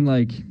would mean,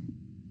 like,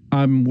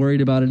 I'm worried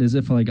about it as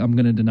if, like, I'm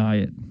going to deny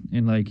it.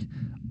 And, like,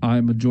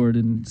 I'm a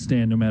Jordan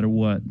stan no matter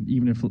what.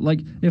 Even if, like,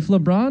 if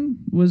LeBron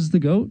was the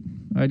GOAT,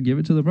 I'd give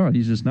it to LeBron.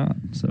 He's just not.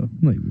 So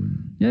No, you wouldn't.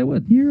 Yeah, I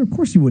would. Of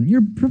course you wouldn't.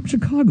 You're from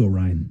Chicago,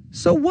 Ryan.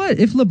 So what?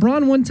 If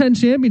LeBron won 10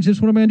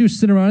 championships, what am I going to do?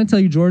 Sit around and tell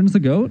you Jordan's the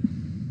GOAT?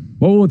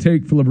 What will it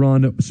take for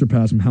LeBron to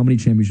surpass him? How many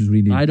championships would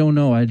he need? I don't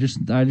know. I just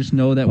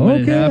know that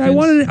when it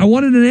happens. I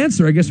wanted an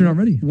answer. I guess you're not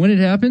ready. When it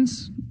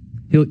happens,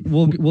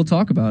 we'll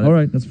talk about it. All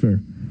right, that's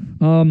fair.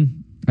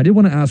 I did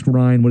want to ask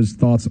Ryan what his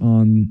thoughts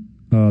on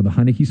the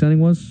Heineke signing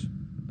was.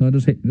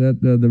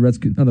 The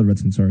Redskins, not the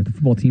Redskins, sorry. The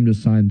football team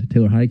just signed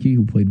Taylor Heineke,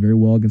 who played very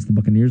well against the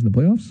Buccaneers in the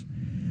playoffs.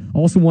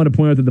 Also want to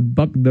point out that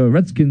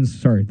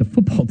the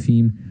football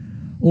team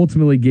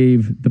ultimately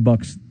gave the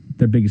Bucs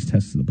their biggest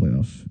test of the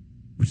playoffs,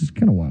 which is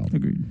kind of wild.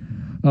 Agreed.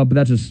 But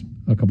that's just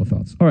a couple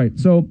thoughts. All right,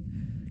 so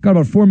got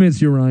about 4 minutes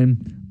here,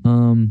 Ryan.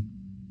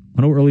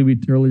 I know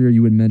earlier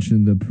you had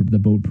mentioned the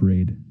boat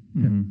parade.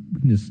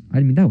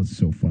 Mm-hmm. That was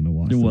so fun to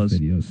watch. Those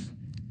videos.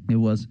 It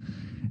was.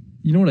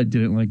 You know what I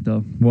didn't like,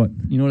 though? What?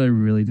 You know what I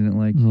really didn't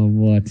like? Oh,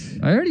 what?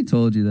 I already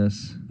told you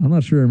this. I'm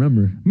not sure I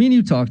remember. Me and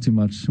you talk too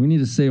much. We need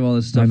to save all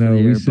this stuff. I know, for the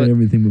air, we said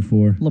everything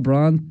before.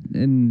 LeBron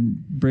and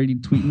Brady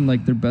tweeting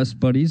like they're best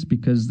buddies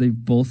because they've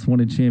both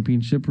won a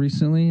championship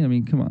recently. I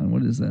mean, come on.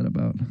 What is that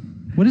about?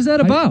 What is that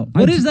about?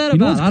 What is that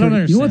about? I don't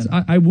understand. You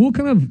know I will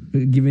kind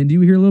of give in to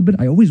you here a little bit.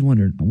 I always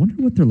wondered. I wonder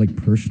what their like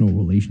personal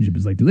relationship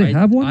is like. Do they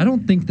have one? I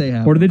don't think they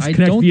have. Or do they just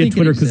connect via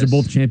Twitter because they're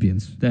both exists.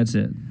 champions? That's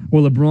it. Or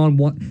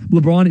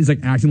LeBron is like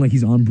acting like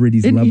he's on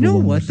Brady's And level. you know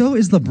what almost. though?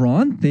 Is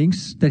LeBron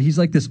thinks that he's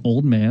like this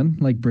old man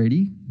like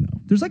Brady? No.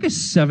 There's like a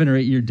 7 or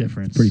 8 year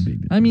difference. Pretty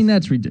big difference. I mean,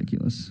 that's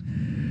ridiculous.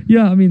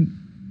 Yeah, I mean,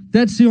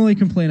 That's the only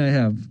complaint I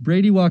have.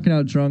 Brady walking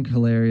out drunk,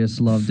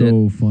 hilarious, loved it.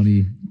 so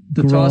funny.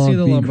 The tossing of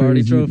the being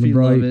Lombardi crazy, Trophy,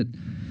 right. love it.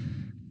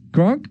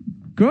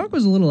 Gronk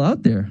was a little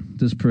out there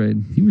this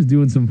parade. He was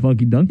doing some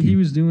funky dunky. He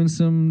was doing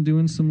some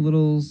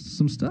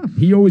stuff.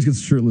 He always gets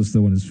shirtless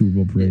though in his Super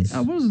Bowl parades.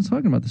 I wasn't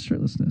talking about the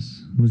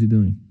shirtlessness. What was he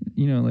doing?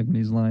 You know, like when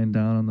he's lying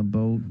down on the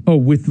boat. Oh,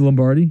 with the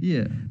Lombardi?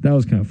 Yeah, That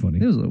was kind of funny.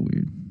 it was a little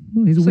weird.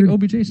 Well, he's It's a weird, like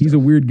OBJ stuff. He's a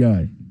weird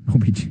guy.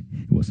 OBJ.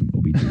 It was some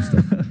OBJ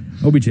stuff.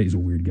 OBJ is a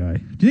weird guy.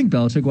 Do you think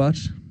Belichick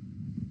watched?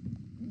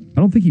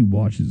 I don't think he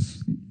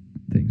watches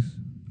things.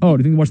 Oh,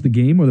 do you think he watched the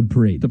game or the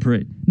parade? The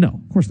parade. No,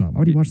 of course not. Why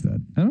would he watch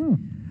that? I don't know.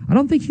 I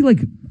don't think he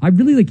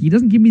he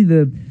doesn't give me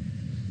the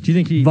Do you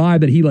think he vibe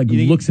that he you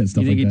think looks at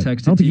stuff you think like he that. I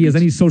texted don't think he has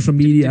any social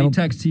media. Did he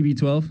text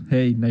TB12?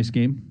 Hey, nice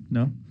game.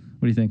 No. What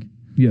do you think?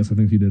 Yes, I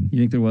think he did. You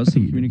think there was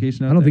some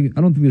communication out I don't there?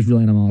 think there's real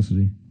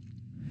animosity.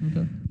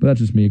 Okay. But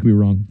that's just me. I could be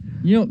wrong.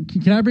 You know,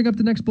 can I bring up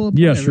the next bullet point?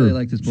 Yeah, I sure. really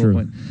like this bullet Sure.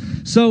 point.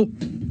 So,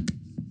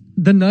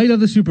 the night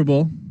of the Super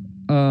Bowl,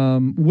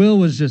 Will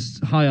was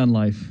just high on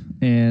life,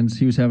 and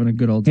he was having a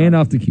good old time. And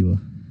off tequila.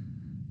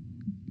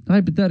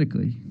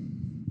 Hypothetically.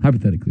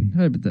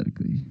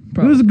 It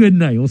Probably. was a good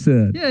night. We'll say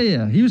that.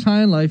 Yeah. He was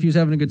high on life. He was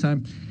having a good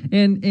time.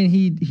 And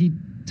he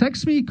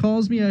texts me,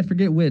 calls me, I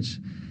forget which,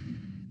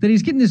 that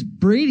he's getting this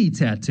Brady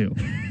tattoo.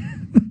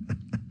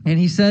 And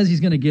he says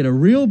he's going to get a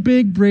real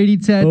big Brady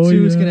tattoo. Oh,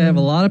 yeah. It's going to have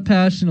a lot of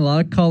passion, a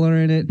lot of color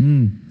in it.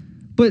 Mm.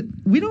 But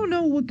we don't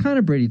know what kind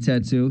of Brady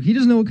tattoo. He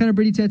doesn't know what kind of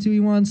Brady tattoo he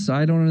wants.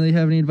 I don't really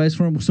have any advice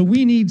for him. So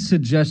we need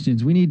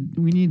suggestions. We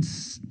need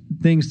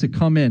things to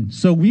come in.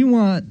 So we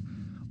want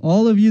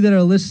all of you that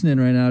are listening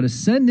right now to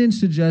send in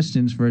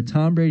suggestions for a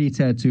Tom Brady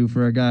tattoo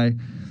for our guy,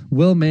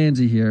 Will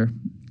Manzi here.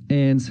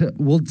 And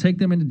we'll take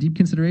them into deep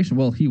consideration.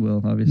 Well, he will,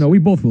 obviously. No, we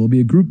both will. It'll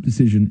be a group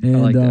decision. And I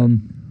like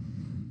that.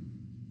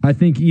 I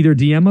think either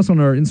DM us on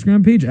our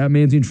Instagram page at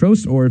Manzi and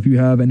Trost, or if you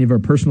have any of our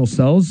personal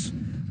cells,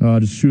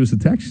 just shoot us a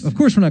text. Of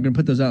course, we're not going to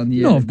put those out in the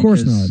air. No, of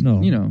course because, not.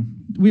 No. You know,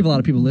 we have a lot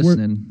of people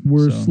listening.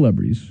 We're so,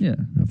 celebrities. Yeah.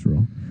 After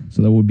all.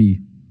 So that would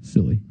be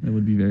silly. It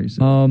would be very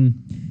silly.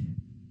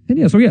 And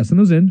yeah, so yeah, send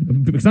those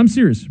in because I'm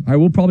serious. I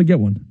will probably get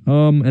one.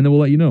 And then we'll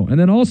let you know. And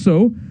then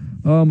also,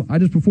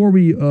 before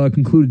we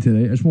concluded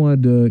today, I just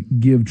wanted to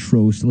give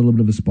Trost a little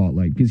bit of a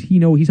spotlight because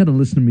he's had to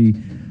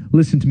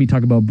listen to me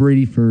talk about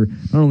Brady for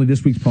not only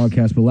this week's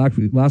podcast but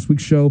last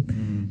week's show.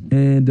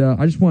 And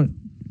I just want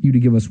you to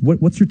give us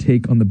what's your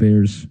take on the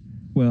Bears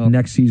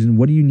next season?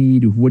 What do you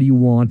need? What do you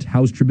want?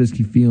 How's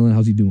Trubisky feeling?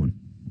 How's he doing?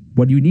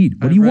 What do you need?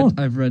 What do you want?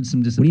 I've read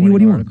some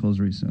disappointing articles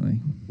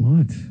recently.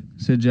 What?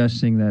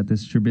 Suggesting that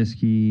this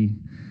Trubisky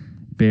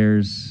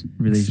Bears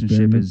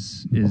relationship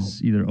is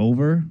either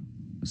over,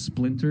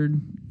 splintered,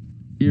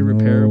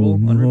 irreparable,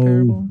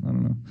 unrepairable. I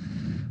don't know.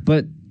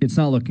 But it's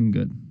not looking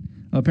good.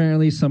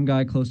 Apparently, some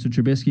guy close to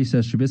Trubisky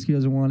says Trubisky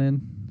doesn't want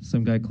in.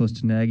 Some guy close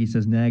to Nagy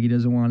says Nagy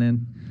doesn't want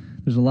in.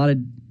 There's a lot of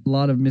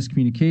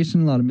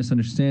miscommunication, a lot of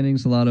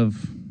misunderstandings, a lot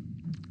of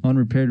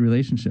unrepaired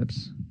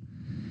relationships.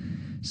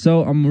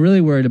 So I'm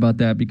really worried about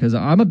that because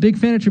I'm a big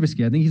fan of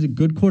Trubisky. I think he's a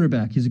good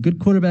quarterback. He's a good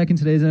quarterback in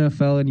today's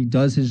NFL, and he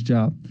does his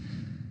job.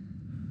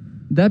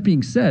 That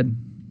being said,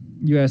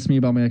 you asked me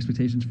about my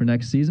expectations for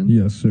next season.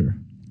 Yes, sir.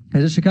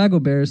 As a Chicago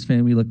Bears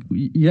fan,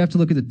 you have to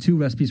look at the 2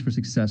 recipes for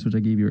success, which I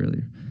gave you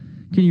earlier.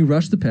 Can you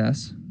rush the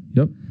pass?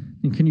 Yep.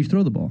 And can you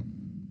throw the ball?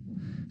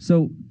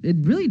 So it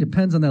really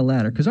depends on that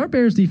latter because our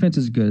Bears defense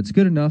is good. It's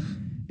good enough.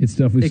 It's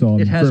definitely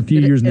solid. For a few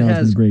years now,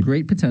 it's been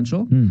great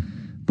potential,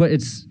 but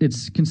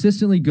it's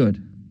consistently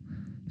good.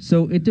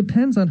 So it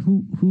depends on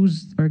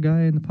who's our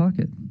guy in the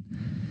pocket.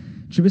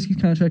 Trubisky's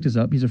contract is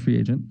up. He's a free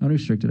agent,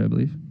 unrestricted, I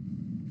believe.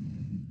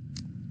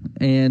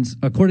 And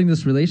according to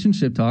this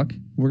relationship talk,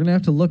 we're going to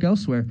have to look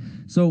elsewhere.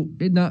 So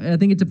I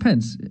think it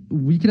depends.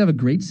 We could have a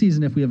great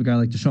season if we have a guy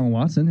like Deshaun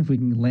Watson, if we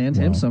can land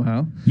him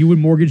somehow. You would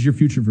mortgage your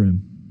future for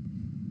him?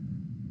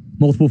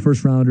 Multiple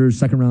first-rounders,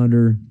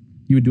 second-rounder.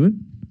 You would do it?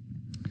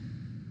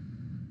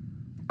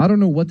 I don't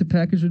know what the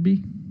package would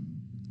be.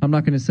 I'm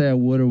not going to say I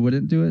would or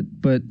wouldn't do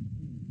it, but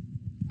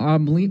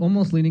I'm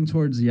almost leaning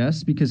towards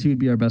yes because he would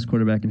be our best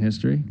quarterback in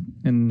history.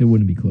 And it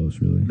wouldn't be close,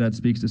 really. That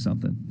speaks to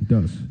something. It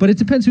does. But it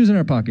depends who's in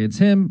our pocket. It's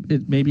him.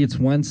 Maybe it's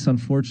Wentz.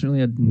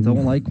 Unfortunately, I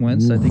don't like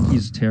Wentz. I think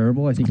he's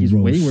terrible. I think he's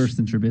way worse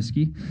than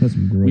Trubisky. That's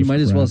some gross We might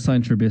as well crap.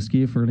 sign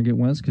Trubisky if we're going to get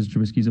Wentz because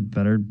Trubisky's a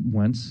better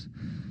Wentz.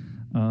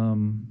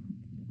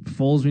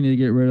 Foles we need to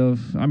get rid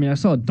of. I mean, I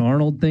saw a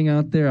Darnold thing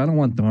out there. I don't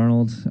want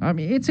Darnold. I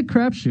mean, it's a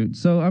crapshoot.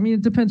 So, I mean,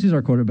 it depends who's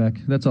our quarterback.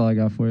 That's all I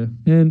got for you.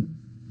 And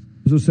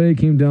so say it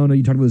came down to,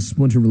 you talked about the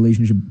splinter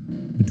relationship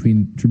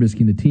between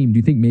Trubisky and the team. Do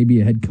you think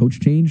maybe a head coach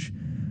change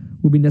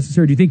would be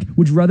necessary? Do you think,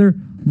 would you rather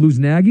lose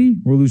Nagy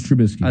or lose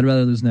Trubisky? I'd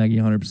rather lose Nagy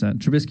 100%.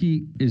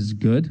 Trubisky is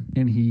good,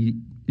 and he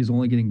is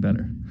only getting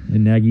better.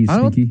 And Nagy's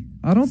stinky?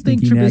 I don't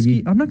think Stinky Trubisky...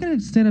 Nagy? I'm not going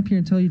to stand up here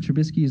and tell you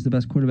Trubisky is the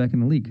best quarterback in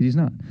the league, because he's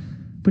not.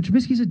 But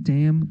Trubisky's a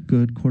damn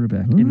good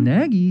quarterback. And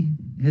Nagy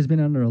has been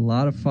under a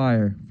lot of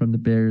fire from the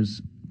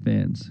Bears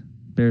fan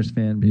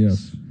base.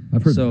 Yes,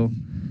 I've heard so.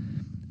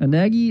 A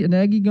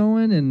Nagy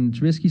going and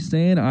Trubisky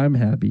staying, I'm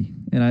happy.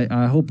 And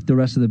I hope the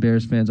rest of the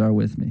Bears fans are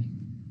with me.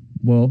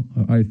 Well,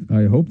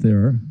 I hope they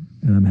are,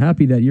 and I'm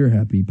happy that you're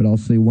happy, but I'll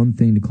say one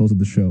thing to close up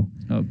the show.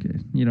 Okay,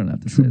 you don't have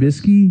to say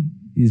Trubisky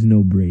is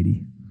no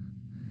Brady.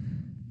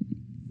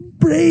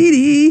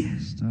 Brady!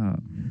 Stop.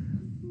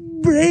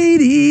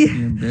 Brady!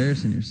 You're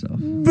embarrassing yourself.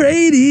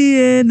 Brady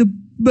and the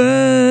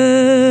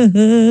Bucks.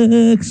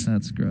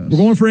 That's gross. We're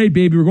going for 8,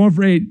 baby. We're going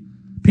for 8.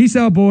 Peace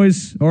out,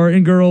 boys,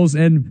 and girls,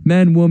 and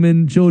men,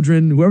 women,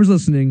 children, whoever's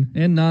listening.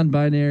 And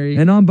non-binary.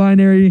 And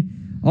non-binary,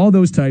 all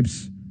those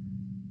types.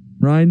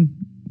 Ryan,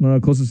 want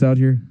to close us out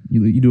here?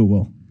 You do it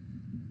well.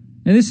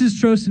 And this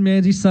is Trost and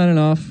Manzi signing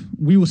off.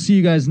 We will see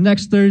you guys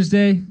next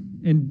Thursday,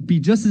 and be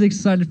just as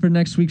excited for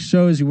next week's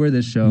show as you were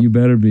this show. You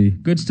better be.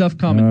 Good stuff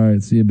coming. All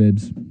right, see you,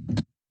 babes.